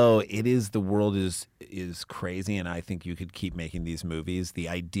 although the world is crazy, and I think you could keep making these movies. The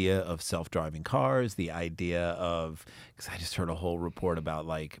idea of self-driving cars, the idea of, because I just heard a whole report about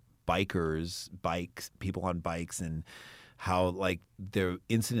like people on bikes, and how like their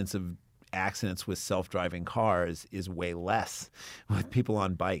incidence of accidents with self-driving cars is way less with people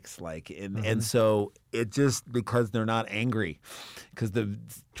on bikes, like and so it just, because they're not angry because the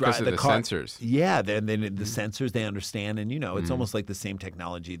Because of the car, sensors. yeah, then the sensors they understand, and it's almost like the same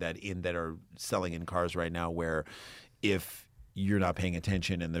technology that are selling in cars right now, where if you're not paying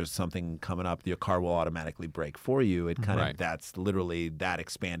attention and there's something coming up, your car will automatically brake for you. It kind Right. of, that's literally that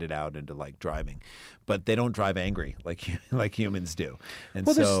expanded out into like driving, but they don't drive angry like humans do. And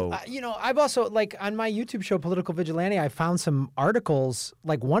Well, so there's, I've also, like, on my YouTube show, Political Vigilante, I found some articles,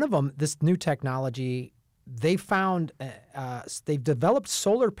 like one of them, this new technology, they found, they've developed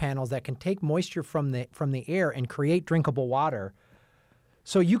solar panels that can take moisture from the air and create drinkable water.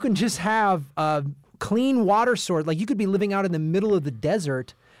 So you can just have clean water source. Like, you could be living out in the middle of the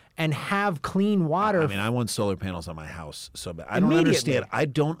desert and have clean water. I mean, I want solar panels on my house so bad. I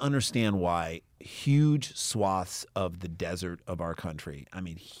don't understand why huge swaths of the desert of our country, I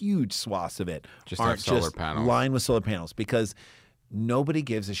mean, huge swaths of it, Just aren't have solar just panels. lined with solar panels, because nobody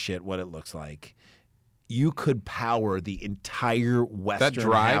gives a shit what it looks like. You could power the entire western That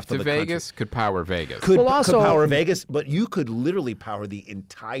drive half to of the Vegas could power Vegas. country. Could also- power Vegas, but you could literally power the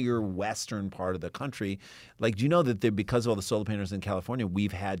entire western part of the country. Like, do you know that because of all the solar panels in California,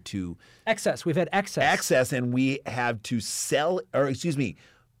 we've had to excess. We've had excess. and we have to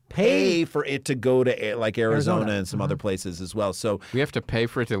pay for it to go to like Arizona and some other places as well. So We have to pay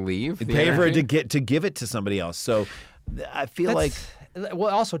for it to leave. the pay for it energy? to give it to somebody else. So I feel like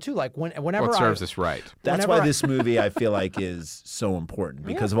Well, also too, like whenever What serves I, us right. that's whenever why I- this movie I feel like is so important,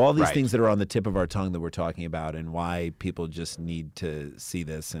 because of all these Right. things that are on the tip of our tongue that we're talking about, and why people just need to see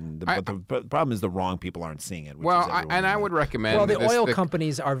this. And but the problem is the wrong people aren't seeing it. Which Well, is everyone I else. would recommend. well, the this- oil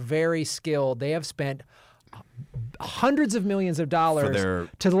companies are very skilled. They have spent hundreds of millions of dollars their-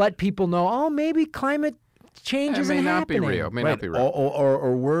 to let people know, oh, maybe climate change It isn't may not happening. be real. May Right. not be real.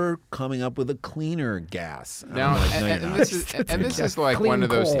 Or we're coming up with a cleaner gas. And Now, I'm like, no, you're and not. this is like Clean one of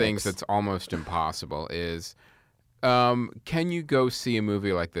those coals. things that's almost impossible. Is can you go see a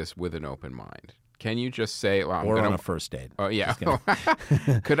movie like this with an open mind? Can you just say, well, I'm or gonna, on a first date. Oh yeah.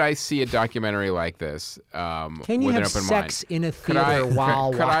 Could I see a documentary like this? Can you with have an open sex mind? in a Could I, theater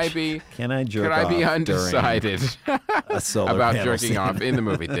while could I watching? be? Can I jerk Could I be off undecided a solar about panel jerking scene? off in the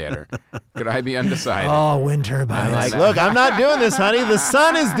movie theater? Could I be undecided? Oh, wind turbines. Like, look, I'm not doing this, honey. The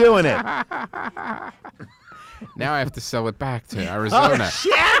sun is doing it. Now I have to sell it back to Arizona.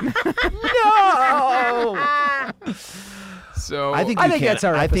 no! So I think that's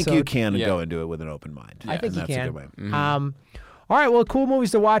our I think you episode. can Yeah. go into it with an open mind. I think and you that's can. a good way. All right, well, cool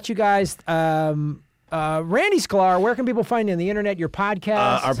movies to watch, you guys. Randy Sklar, where can people find you on the internet? Your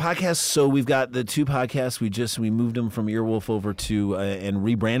podcast? Our podcast. So we've got the two podcasts. We moved them from Earwolf over to and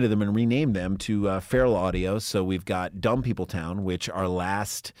rebranded them and renamed them to Feral Audio. So we've got Dumb People Town, which our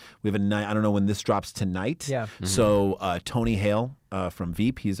last. We have a night. I don't know when this drops tonight. Yeah. So Tony Hale. From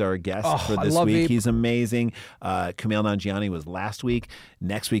Veep, he's our guest for I this love week. Veep. He's amazing. Kumail Nanjiani was last week.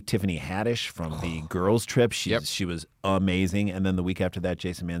 Next week, Tiffany Haddish from the Girls Trip. She was amazing. And then the week after that,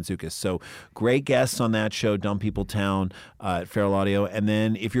 Jason Mantzoukas. So great guests on that show, Dumb People Town at Feral Audio. And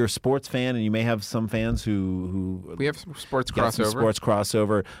then if you're a sports fan, and you may have some fans who we have some sports got some crossover. sports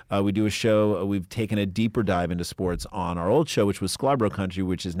crossover. We do a show. We've taken a deeper dive into sports on our old show, which was Scarborough Country,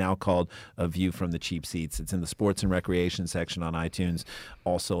 which is now called A View from the Cheap Seats. It's in the sports and recreation section on iTunes,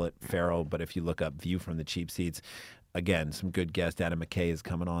 also at Feral. But if you look up View from the Cheap Seats, again, some good guests. Adam McKay is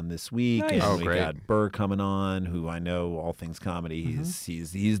coming on this week, Nice. and Oh, we great. got Burr coming on, who I know all things comedy.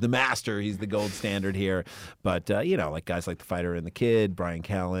 He's the master. He's the gold standard here. But like guys like the Fighter and the Kid, Brian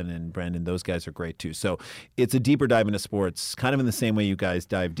Callen and Brendan, those guys are great too. So it's a deeper dive into sports, kind of in the same way you guys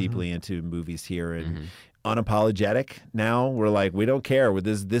dive deeply into movies here and. Unapologetic. Now we're like, we don't care.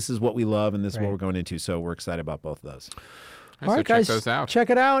 This is what we love, and this is what we're going into. So we're excited about both of those. All So right, check guys, those out. check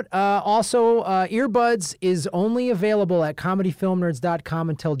it out. Also, Earbuds is only available at comedyfilmnerds.com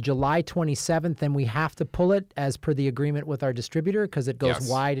until July 27th, and we have to pull it as per the agreement with our distributor because it goes Yes.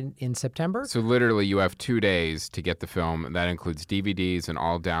 wide in September. So literally, you have 2 days to get the film. That includes DVDs and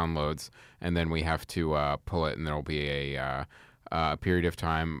all downloads, and then we have to pull it, and there will be a period of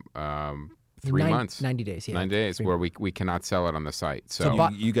time, 3 months, 90 days, yeah. 9 days, where we cannot sell it on the site. So,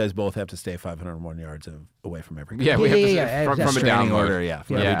 You guys both have to stay 501 yards away from every. yeah, we have to yeah, from a Restraining download. order, yeah,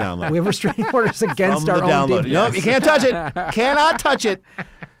 from every download. We have restraining orders against From our the own download. DVDs. Nope, you can't touch it. Cannot touch it.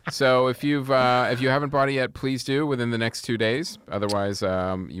 So if you haven't bought it yet, please do within the next 2 days. Otherwise,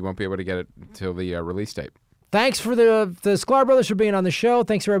 you won't be able to get it until the release date. Thanks for the Sklar brothers for being on the show.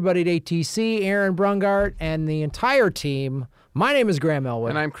 Thanks for everybody at ATC, Aaron Brungart, and the entire team. My name is Graham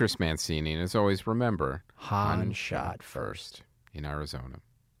Elwood. And I'm Chris Mancini, and as always, remember, Han shot first in Arizona.